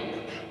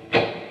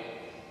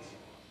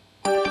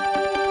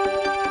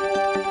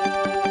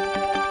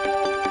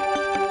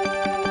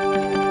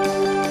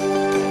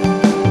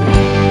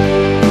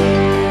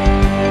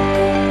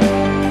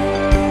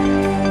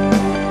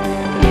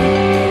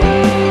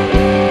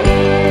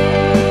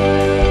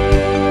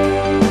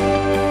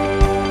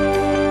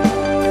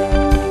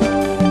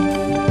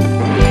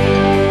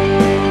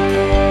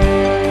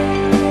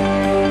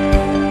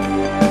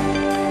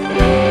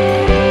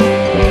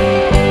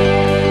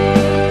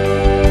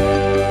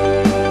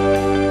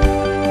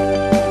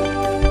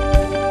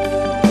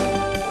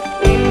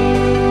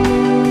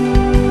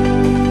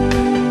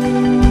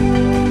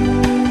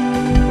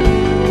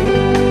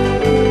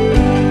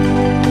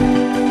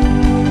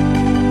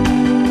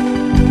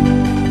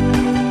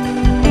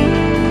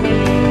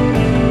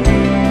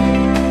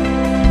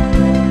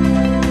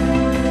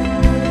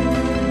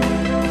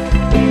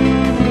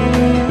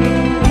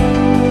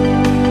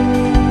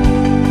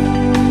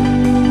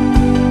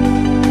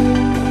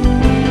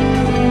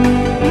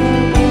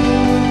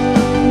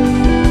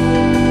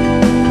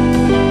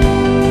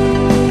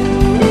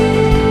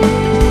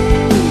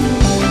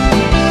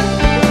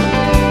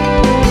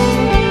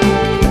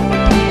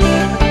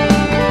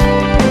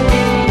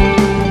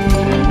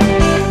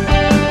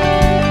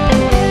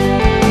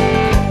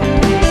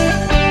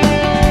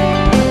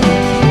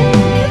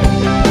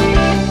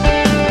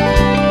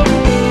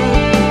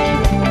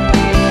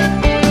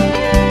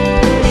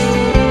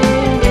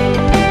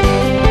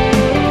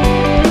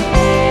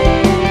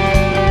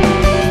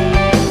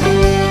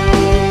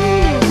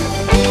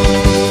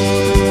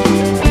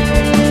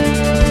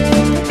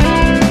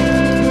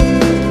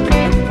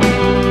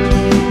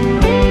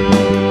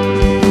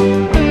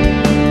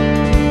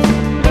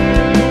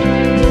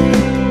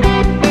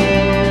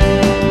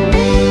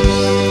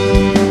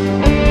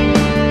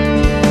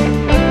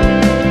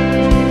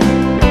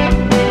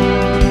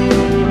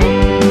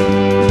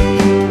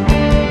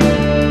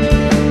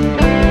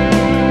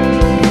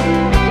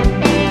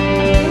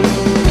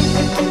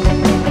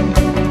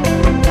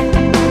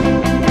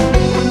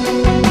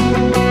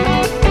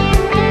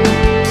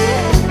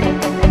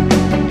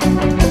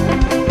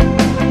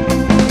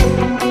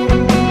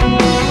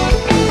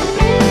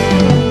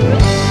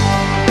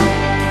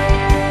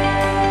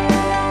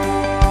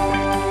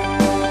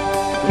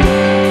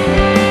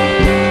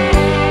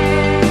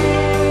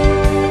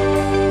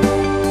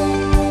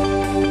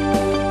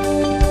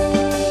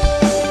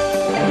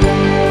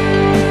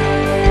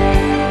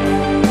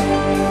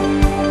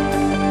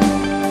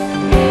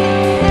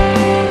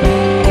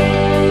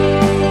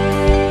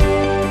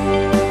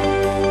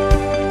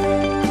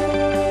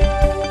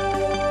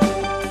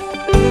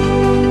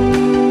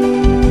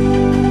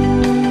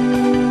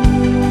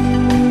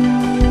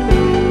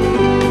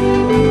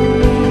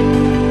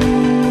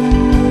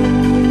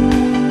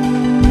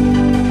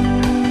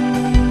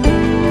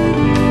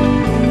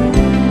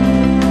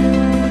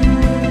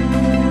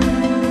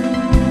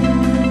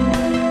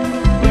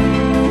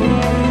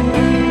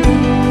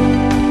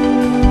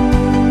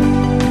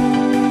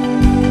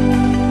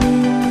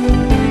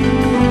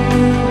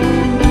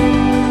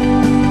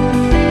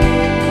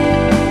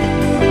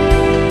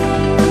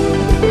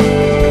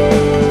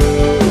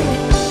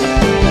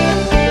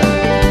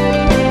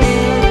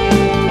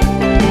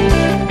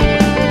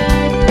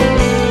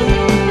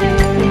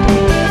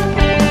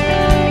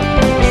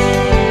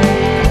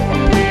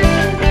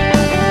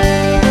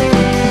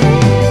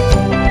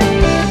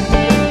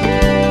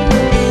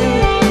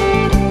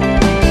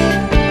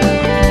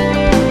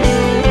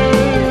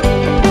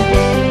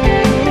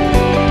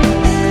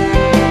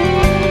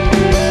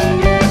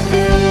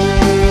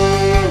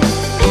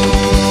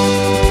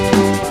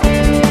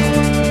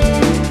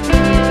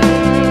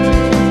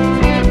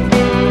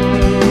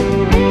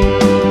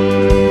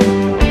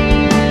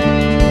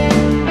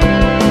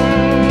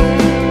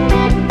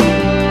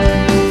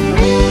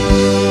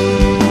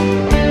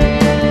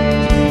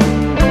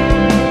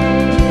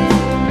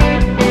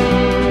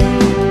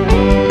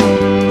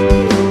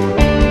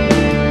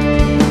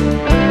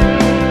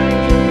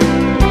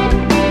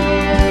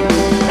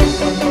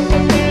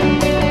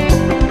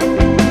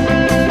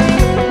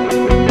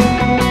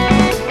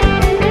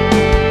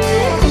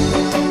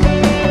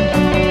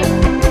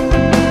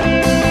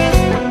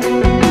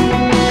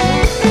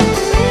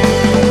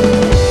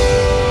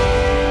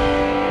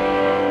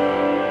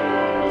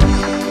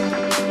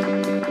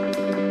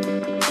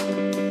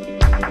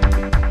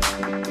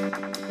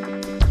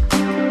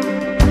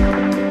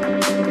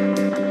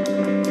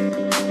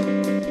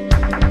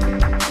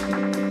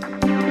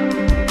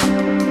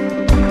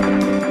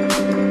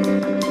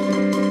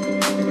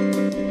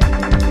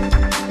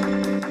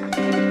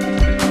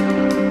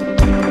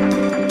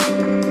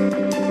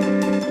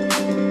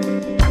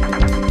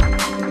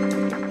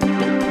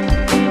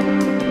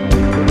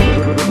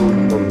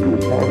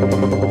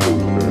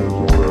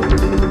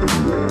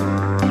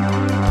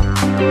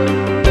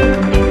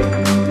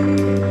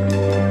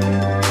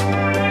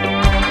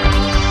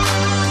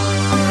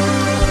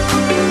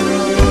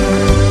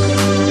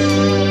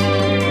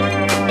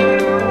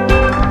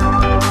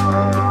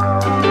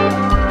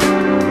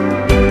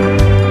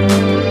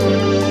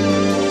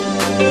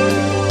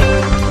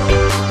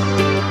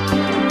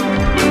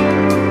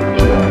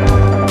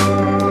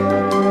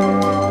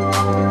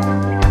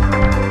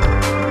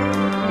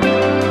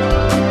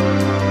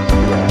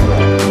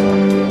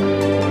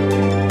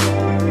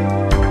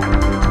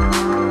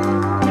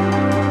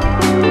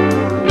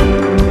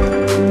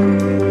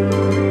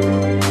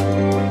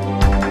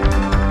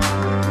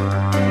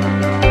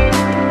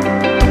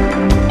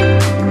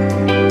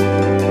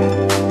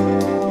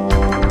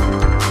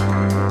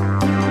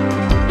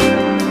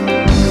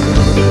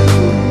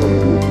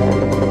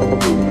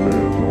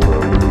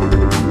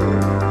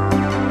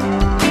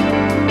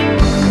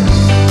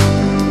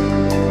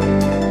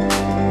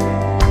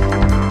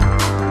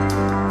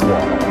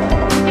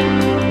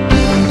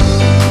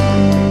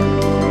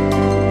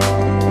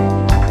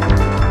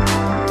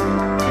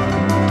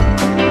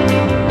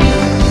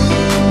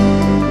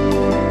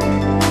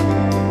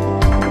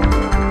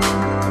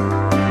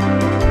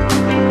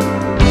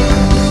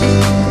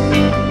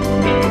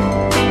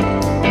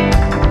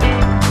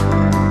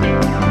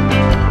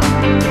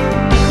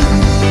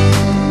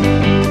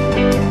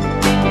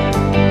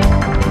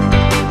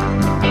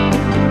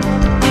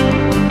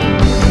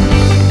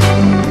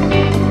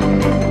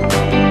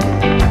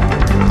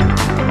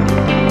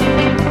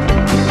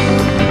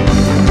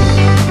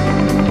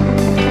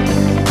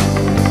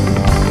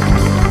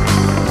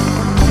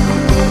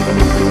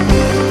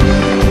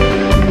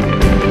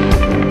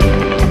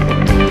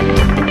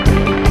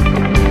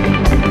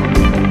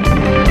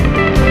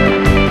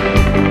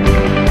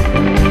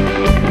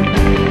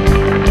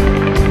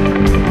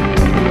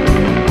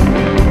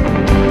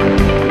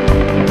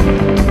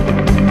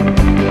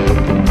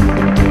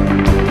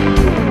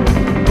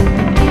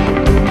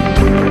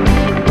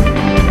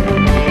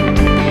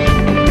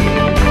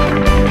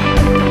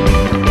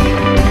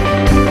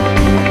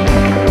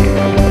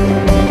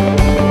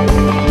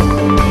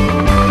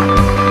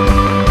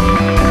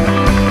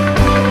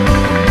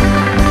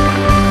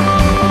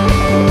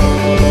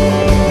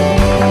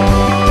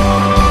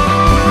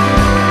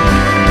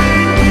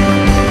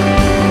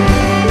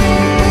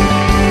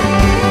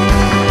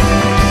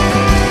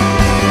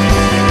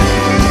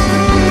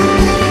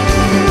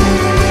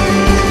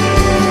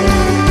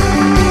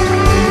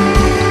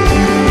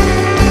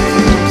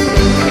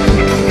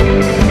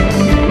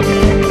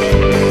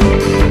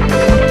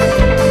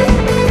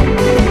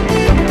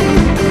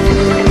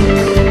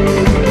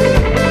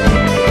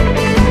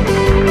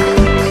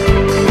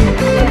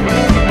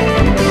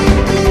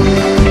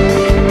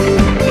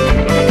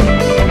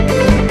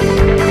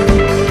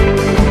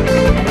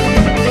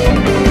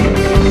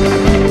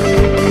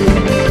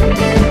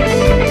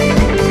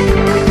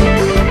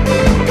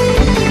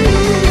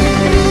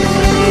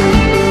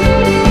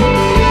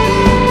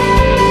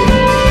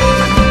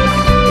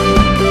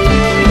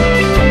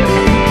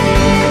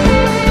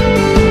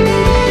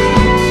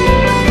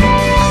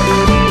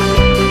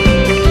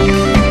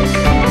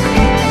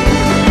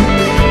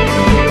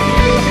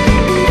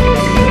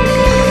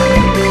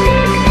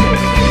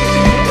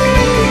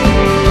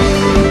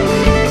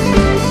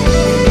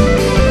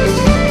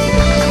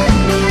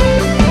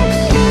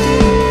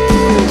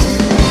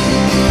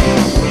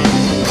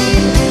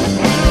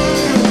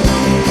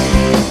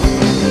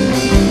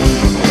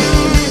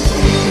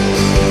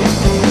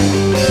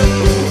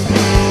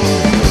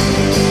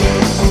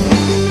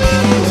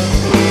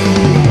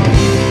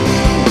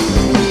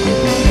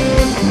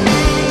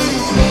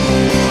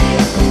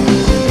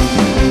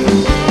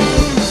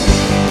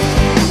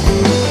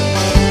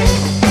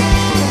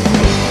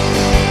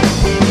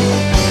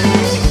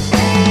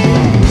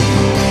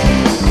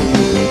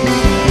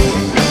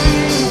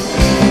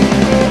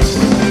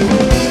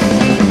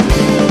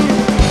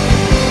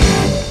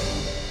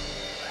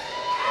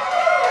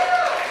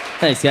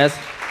 Thanks, guys.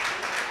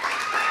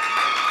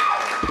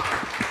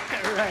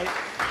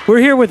 We're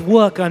here with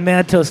Wook on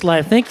Mad Toast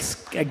Live.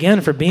 Thanks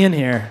again for being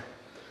here.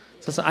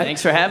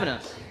 Thanks for having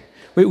us.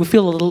 We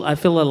feel a little. I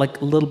feel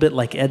like a little bit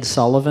like Ed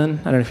Sullivan.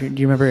 I don't know if do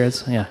you remember Ed?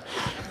 Yeah.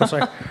 It's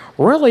like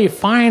really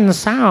fine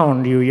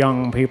sound you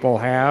young people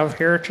have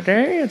here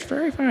today. It's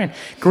very fine.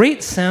 Great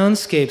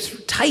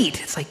soundscapes.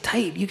 Tight. It's like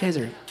tight. You guys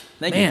are.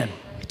 Thank man. you.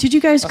 Did you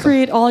guys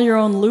create all your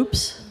own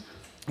loops?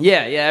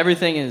 Yeah.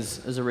 Everything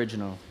is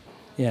original.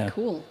 Yeah.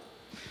 Cool.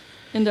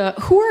 And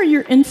who are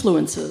your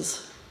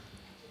influences?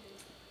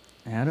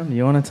 Adam,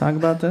 you want to talk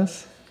about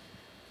this?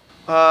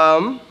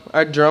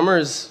 Our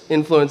drummer's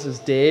influences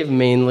Dave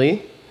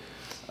mainly.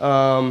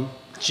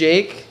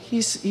 Jake,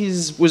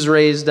 he's was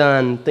raised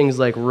on things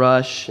like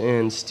Rush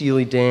and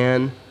Steely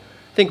Dan.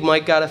 I think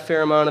Mike got a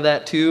fair amount of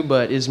that too,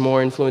 but is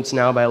more influenced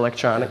now by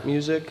electronic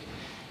music.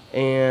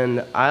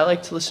 And I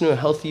like to listen to a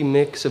healthy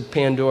mix of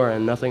Pandora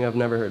and nothing I've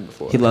never heard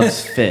before. He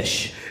loves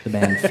Fish, the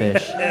band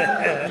Fish.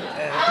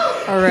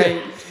 All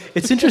right.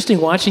 It's interesting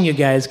watching you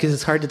guys because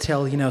it's hard to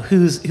tell,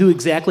 who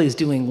exactly is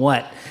doing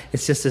what.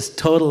 It's just this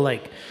total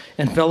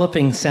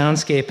enveloping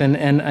soundscape. And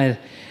I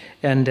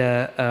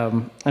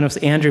know it's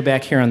Andrew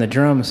back here on the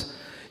drums.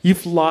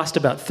 You've lost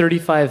about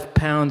 35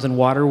 pounds in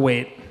water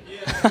weight,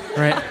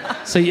 right?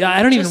 So yeah,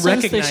 I don't even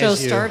recognize you. Just since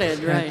the show started,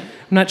 right?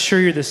 I'm not sure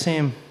you're the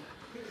same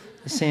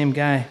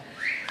guy.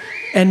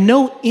 And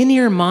no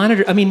in-ear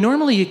monitor. I mean,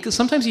 normally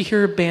sometimes you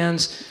hear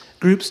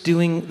groups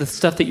doing the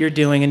stuff that you're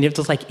doing, and you have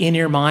those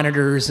in-ear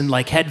monitors and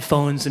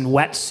headphones and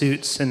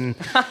wetsuits and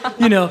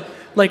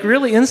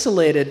really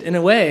insulated in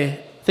a way.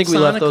 I think we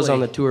left those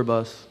on the tour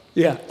bus.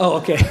 Yeah. Oh,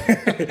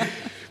 okay.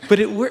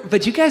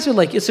 But you guys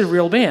are it's a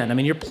real band. I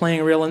mean, you're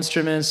playing real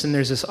instruments, and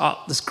there's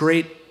this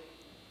great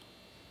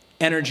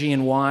energy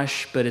and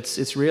wash, but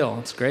it's real.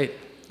 It's great.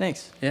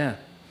 Thanks. Yeah.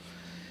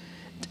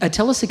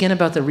 Tell us again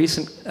about the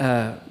recent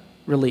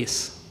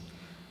release.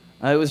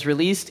 It was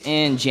released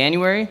in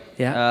January.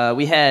 Yeah.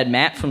 We had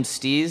Matt from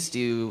Steez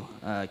do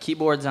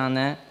keyboards on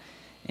that,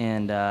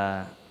 and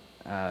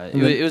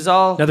it was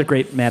all another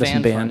great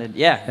Madison band.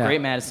 Yeah, great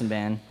Madison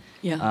band.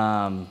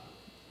 Yeah.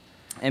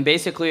 And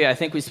basically, I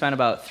think we spent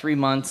about 3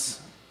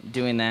 months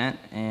doing that,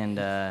 and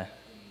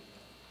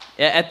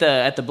at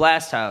the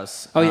Blast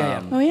House. Oh yeah.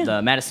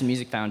 The Madison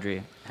Music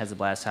Foundry has a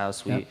Blast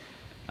House. We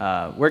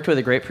worked with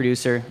a great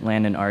producer,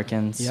 Landon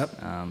Arkins. Yep.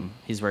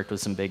 He's worked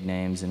with some big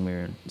names, and we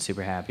were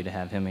super happy to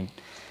have him. And,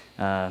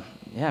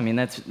 I mean,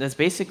 that's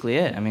basically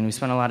it. I mean, we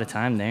spent a lot of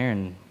time there,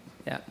 and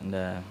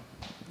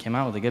came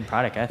out with a good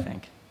product, I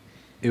think.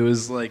 It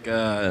was like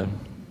a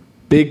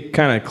big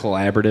kind of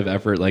collaborative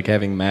effort, like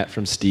having Matt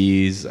from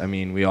Steez. I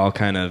mean, we all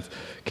kind of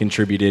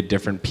contributed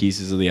different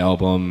pieces of the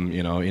album,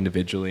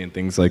 individually and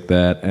things like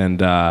that.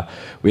 And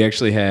we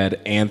actually had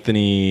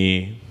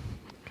Anthony...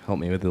 Help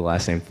me with the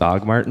last name,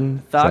 Thogmartin.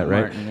 Is that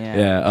right? Thogmartin, yeah.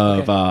 Yeah,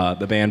 of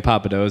the band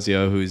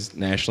Papadozio, who's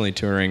nationally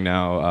touring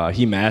now.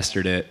 He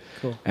mastered it.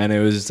 Cool. And it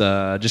was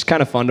just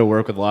kind of fun to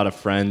work with a lot of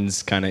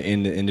friends kind of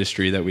in the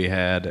industry that we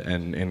had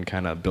and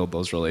kind of build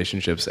those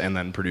relationships and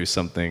then produce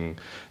something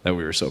that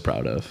we were so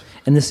proud of.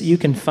 And you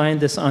can find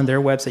this on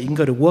their website. You can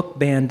go to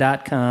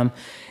wookband.com,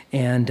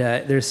 and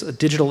there's a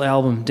digital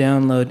album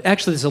download.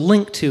 Actually, there's a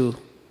link to...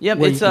 Yep,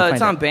 it's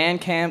on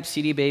Bandcamp,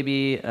 CD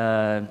Baby. You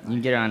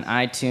can get it on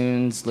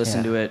iTunes,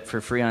 listen to it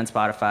for free on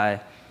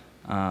Spotify.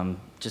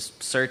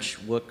 Just search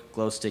Wook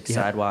Glowstick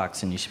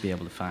Sidewalks, and you should be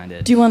able to find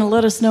it. Do you want to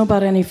let us know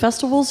about any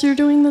festivals you're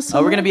doing this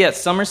summer? We're going to be at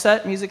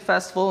Somerset Music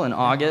Festival in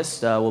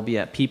August. We'll be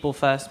at People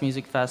Fest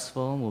Music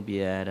Festival. We'll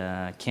be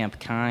at Camp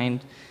Kind.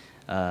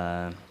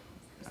 I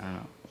don't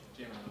know.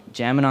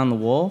 Jammin' on the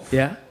Wolf.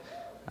 Yeah.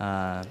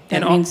 That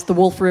means the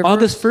Wolf River.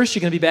 August 1st,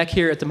 you're going to be back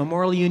here at the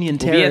Memorial Union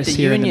Terrace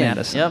here in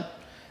Madison. Yep.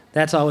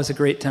 That's always a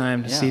great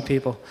time to see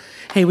people.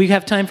 Hey, we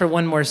have time for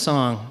one more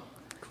song.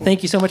 Cool.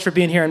 Thank you so much for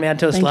being here on Mad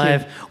Toast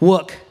Live.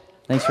 Wook.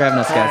 Thanks for having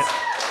us, guys.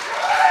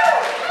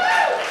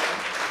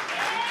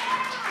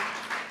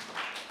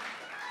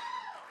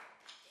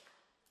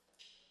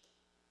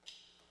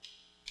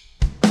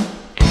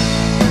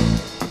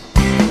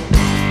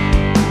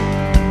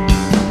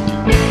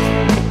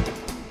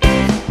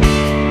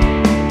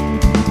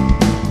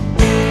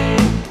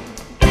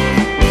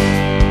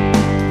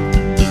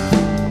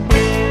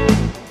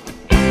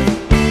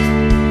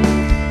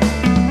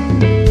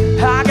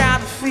 I got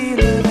the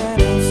feeling that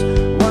it's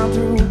run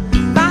through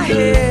my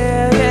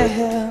head.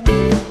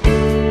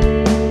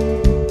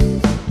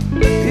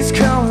 It's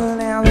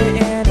coming out the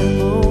end and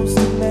moves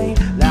to me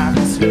like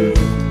a sweet.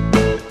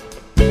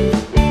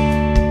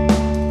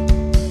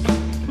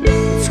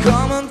 It's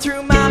coming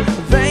through my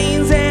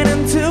veins and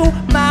into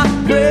my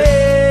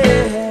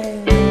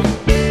brain.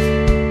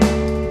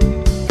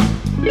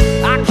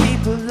 I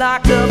keep it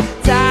locked up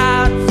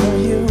tight for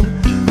you,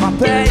 my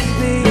baby.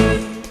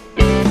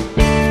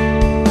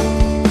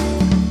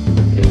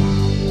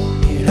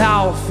 It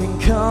often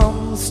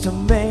comes to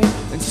me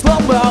in slow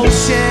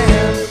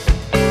motion.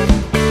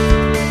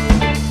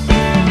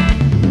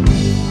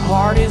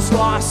 Heart is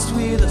lost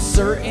with a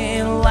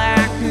certain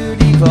lack of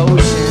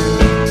devotion.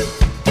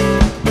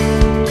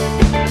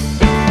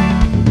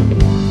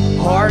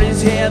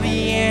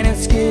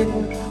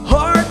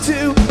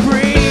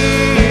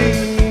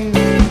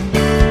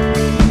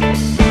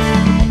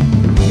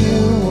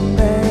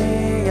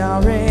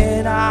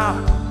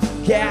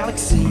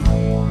 galaxy.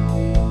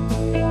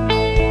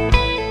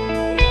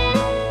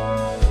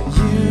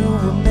 You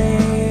and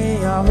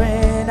me are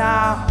in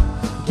our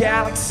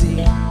galaxy.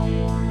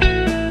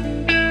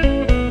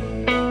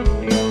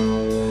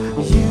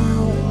 You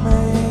and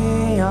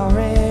me are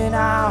in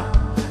our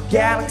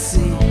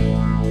galaxy.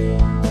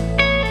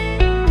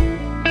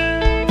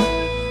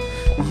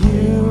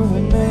 You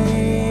and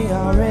me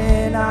are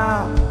in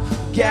our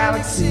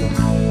galaxy.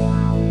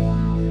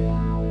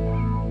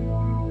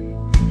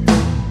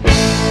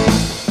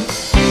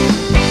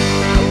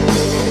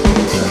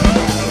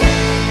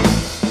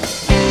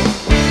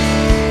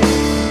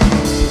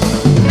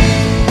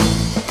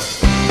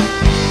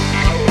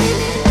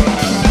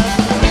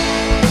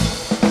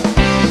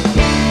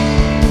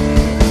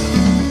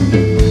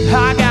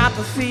 I got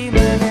the feeling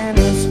and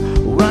it's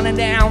running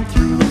down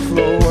through the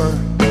floor.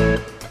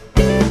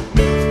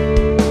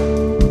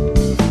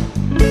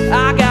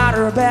 I got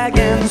her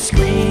begging,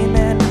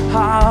 screaming,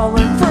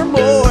 hollering for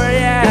more,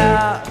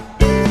 yeah.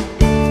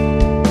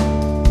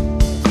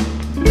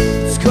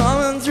 It's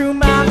coming through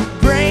my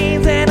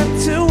brains and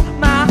into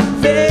my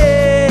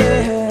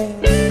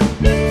veins.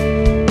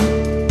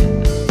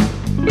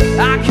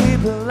 I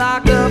keep it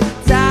locked up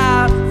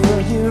tight for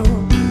you,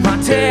 my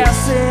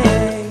Tessie.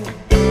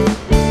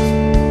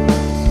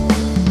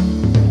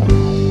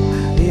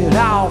 It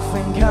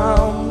often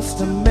comes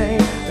to me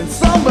in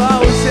slow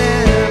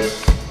motion.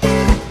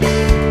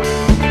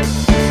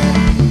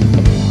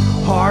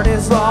 Heart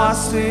is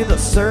lost with a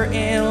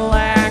certain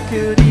lack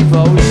of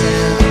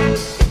devotion.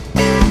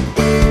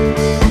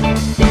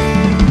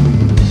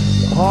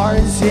 Heart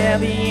is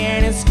heavy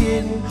and it's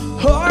getting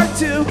hard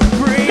to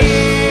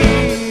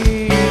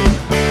breathe.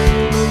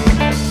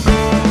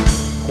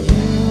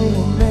 You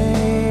and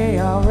me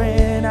are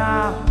in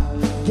our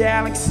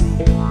galaxy.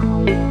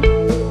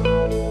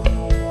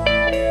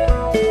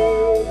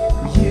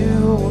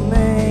 You and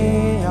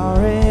me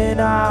are in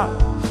our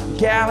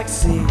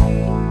galaxy.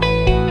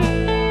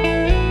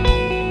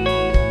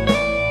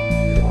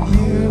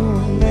 You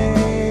and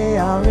me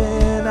are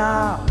in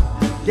our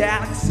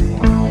galaxy.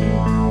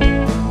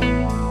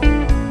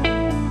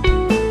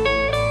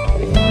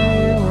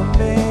 You and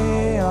me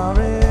are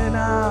in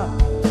our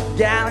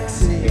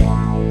galaxy.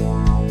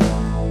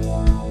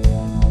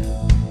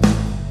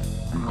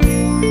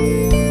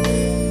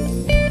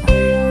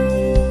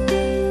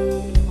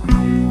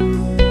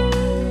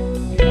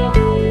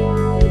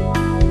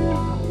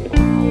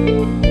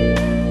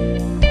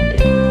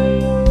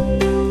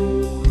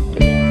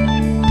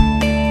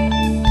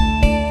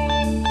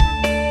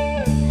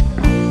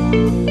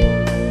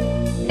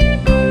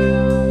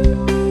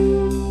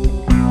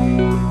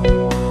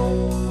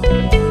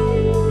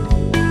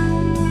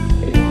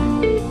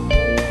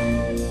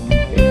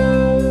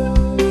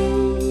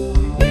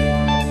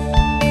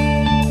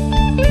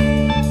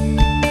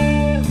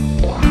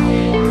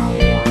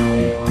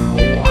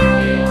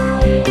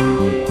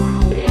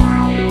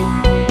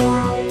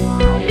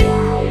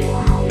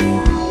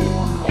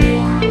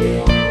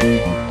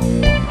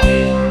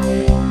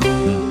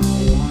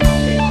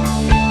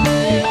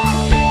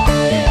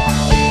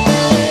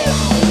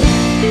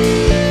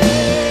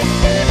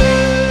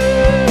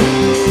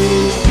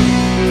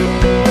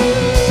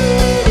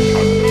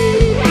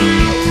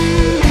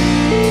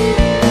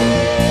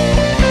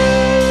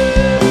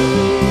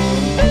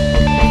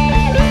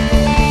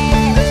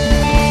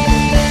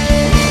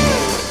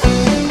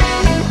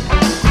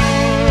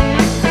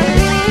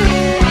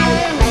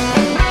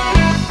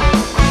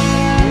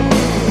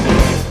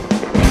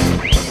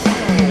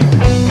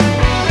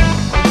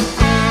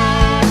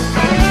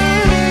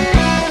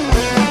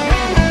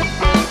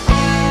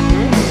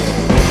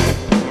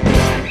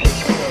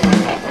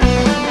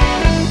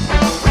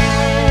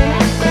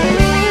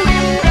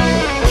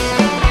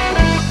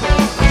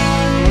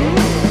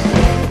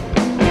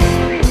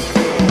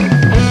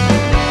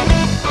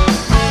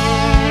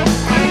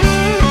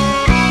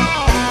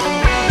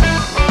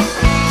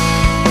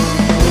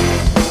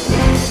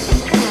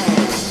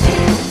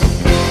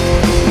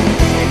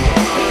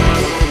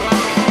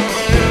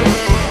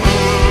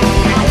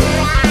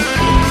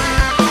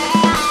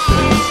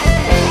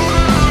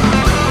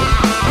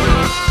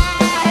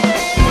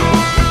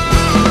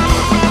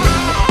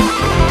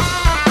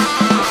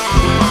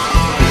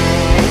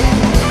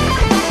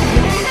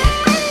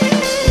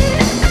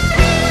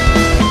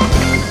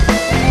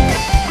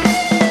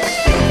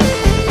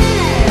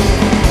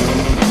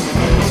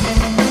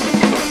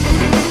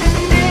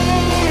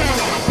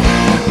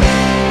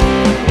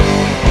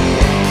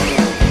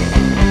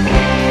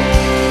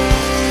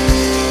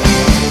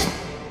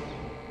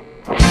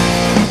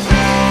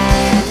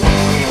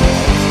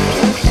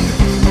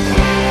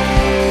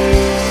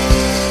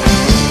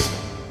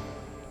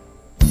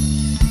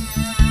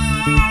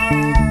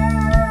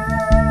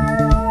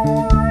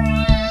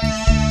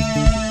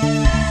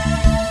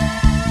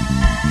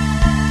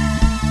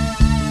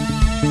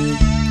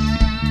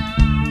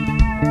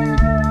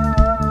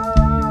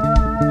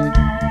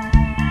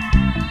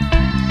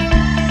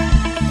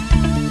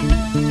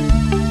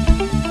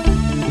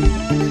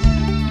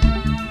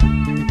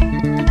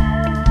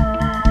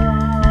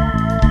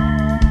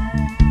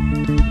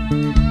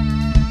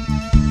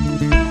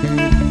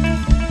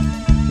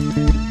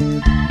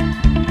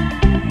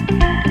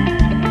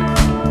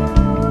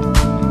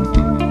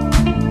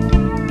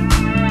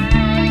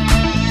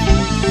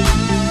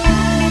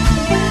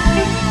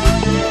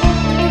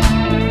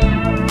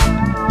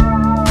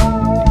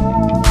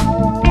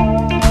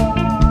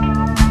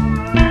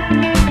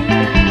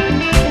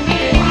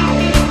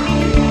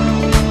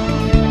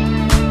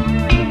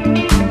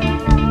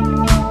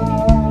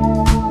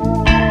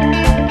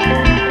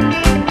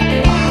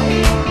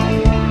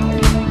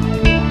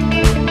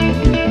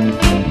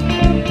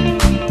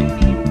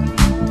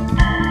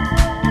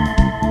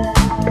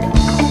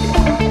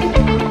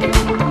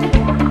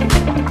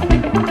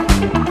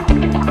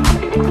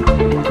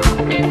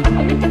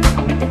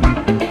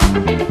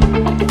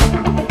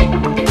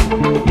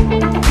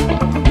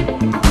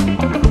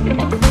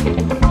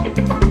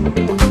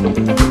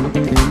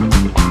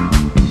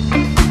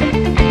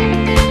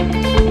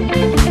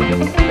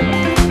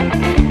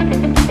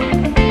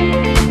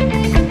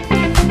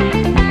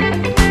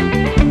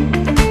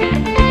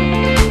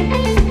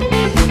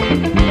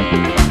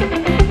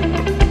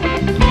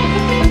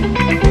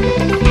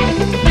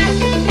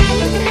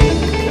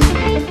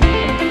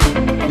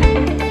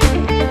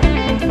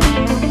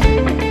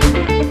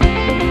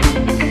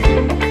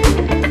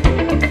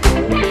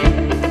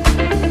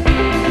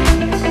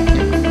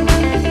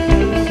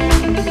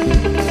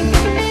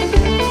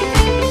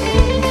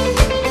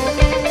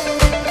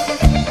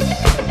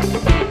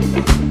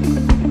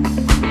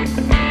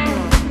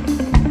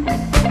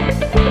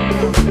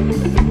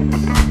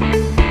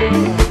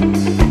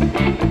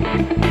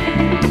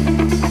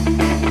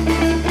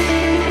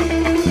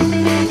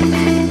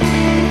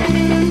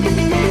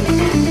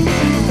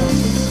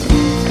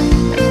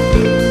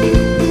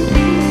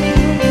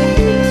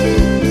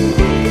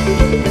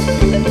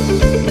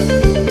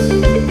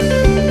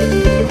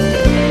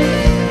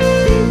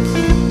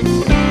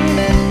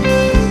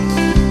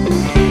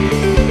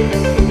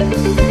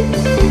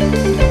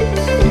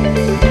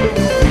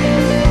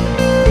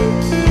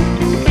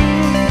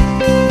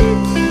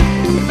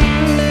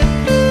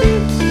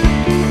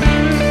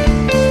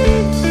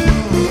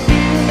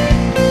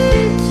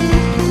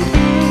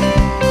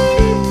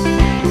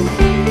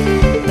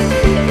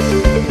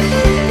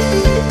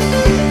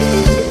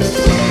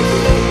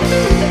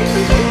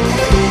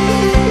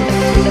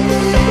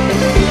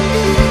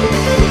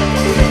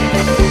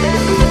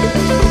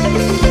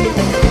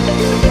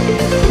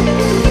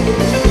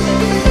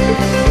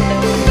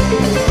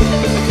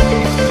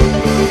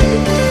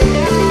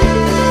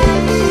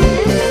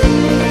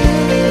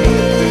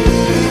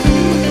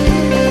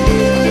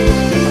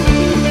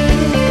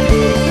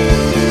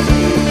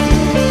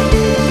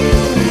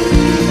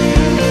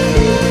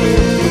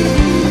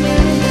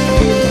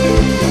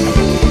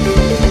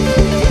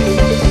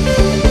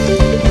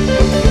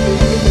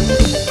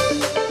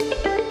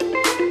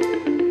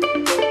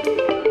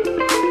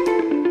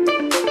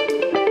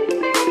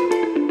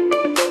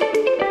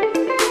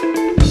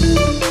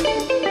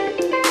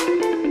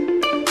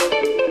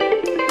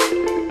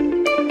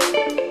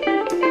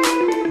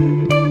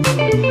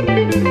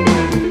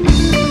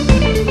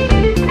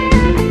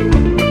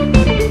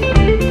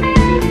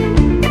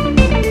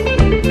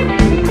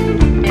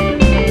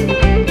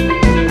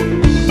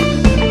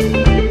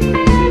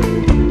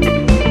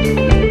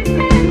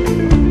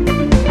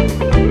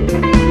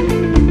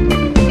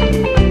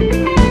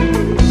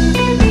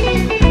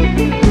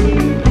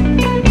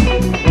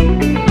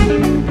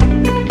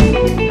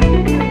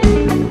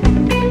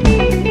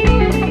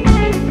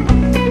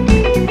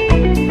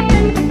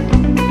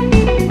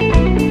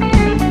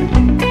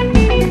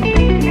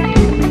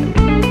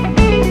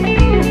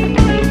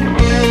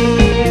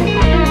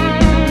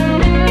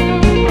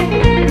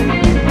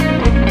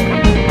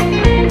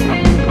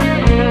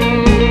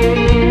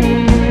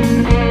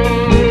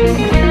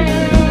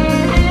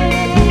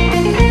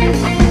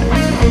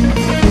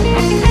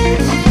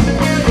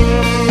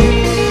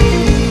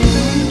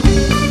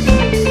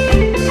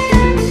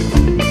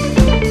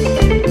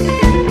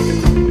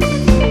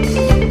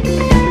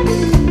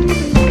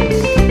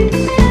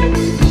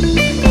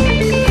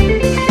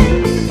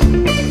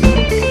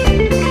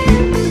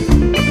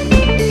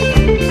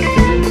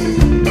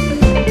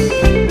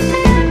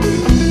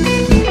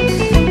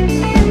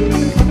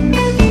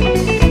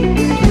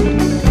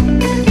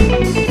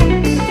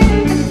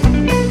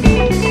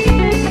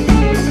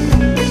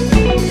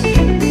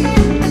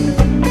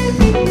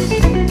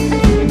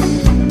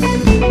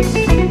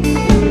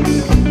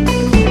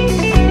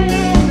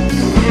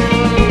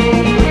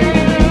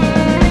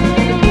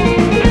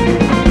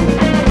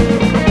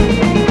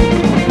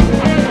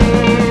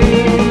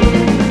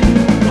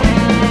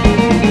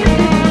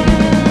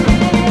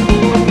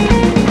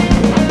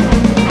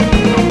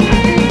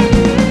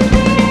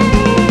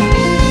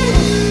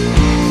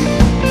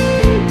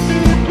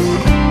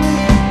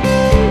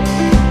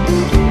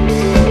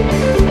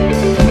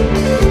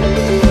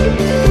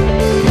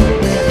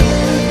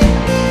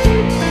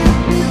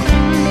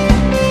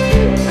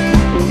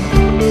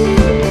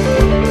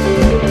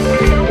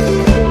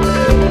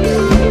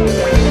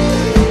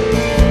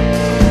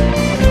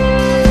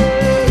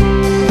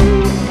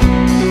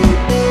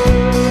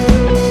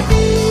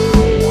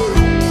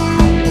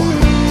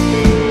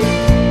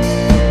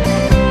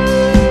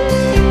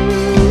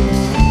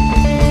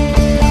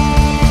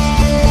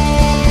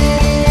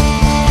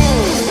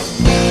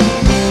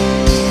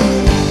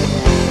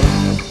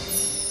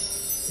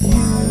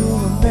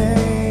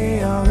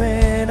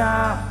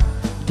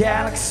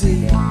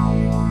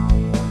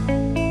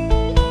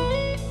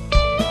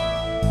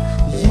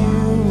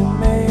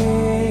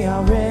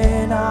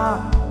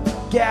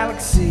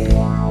 galaxy. You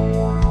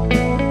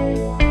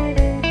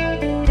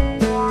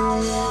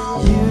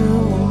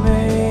and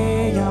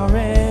me are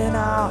in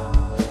our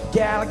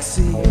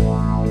galaxy. You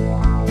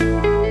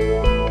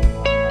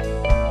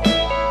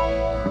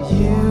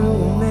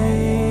and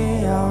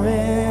me are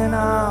in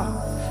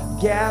our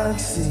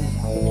galaxy.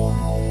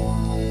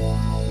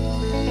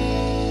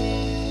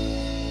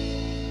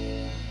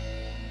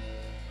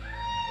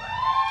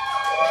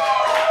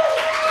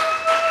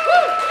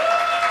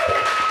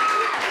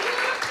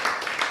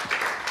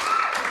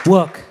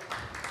 Wook.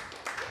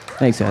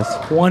 Thanks, guys.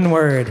 One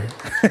word.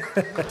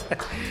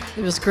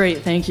 It was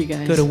great. Thank you,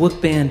 guys. Go to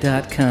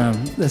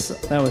wookband.com.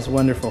 That was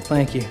wonderful.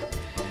 Thank you.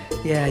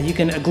 Yeah, you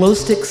can Glow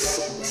Stick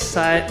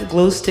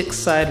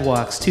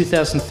Sidewalks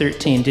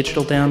 2013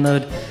 digital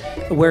download.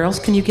 Where else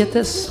can you get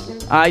this?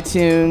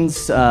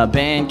 iTunes,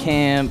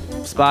 Bandcamp,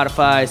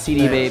 Spotify,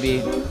 CD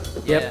Baby.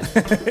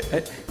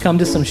 Yep. Come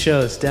to some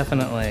shows,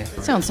 definitely.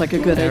 Sounds like a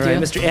good All idea.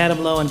 right, Mr.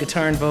 Adam Lowe on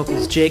guitar and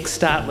vocals, Jake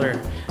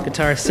Stotler,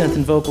 guitar, synth,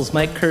 and vocals,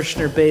 Mike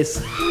Kirshner, bass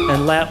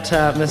and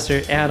laptop,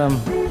 Mr.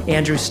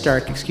 Andrew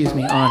Stark, on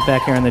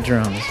back here on the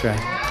drums, right?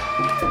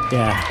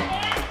 Yeah.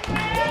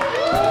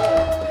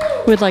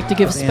 We'd like to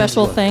give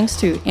special thanks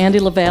to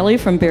Andy LaValle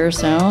from Bear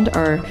Sound,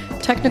 our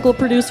technical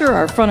producer,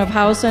 our front of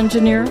house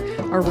engineer,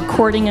 our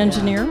recording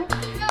engineer.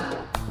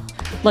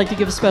 I'd like to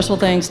give special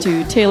thanks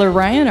to Taylor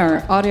Ryan,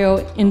 our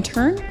audio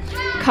intern,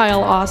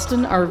 Kyle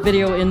Austin, our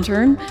video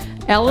intern,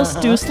 Alice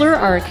Dusler,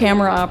 our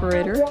camera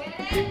operator,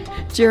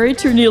 Jerry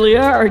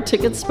Ternelia, our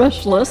ticket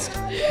specialist,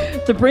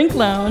 the Brink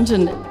Lounge,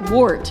 and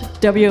WORT,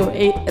 WORT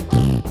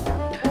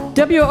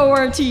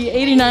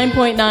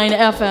 89.9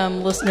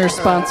 FM,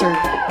 listener-sponsored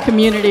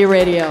community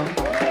radio.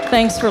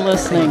 Thanks for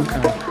listening.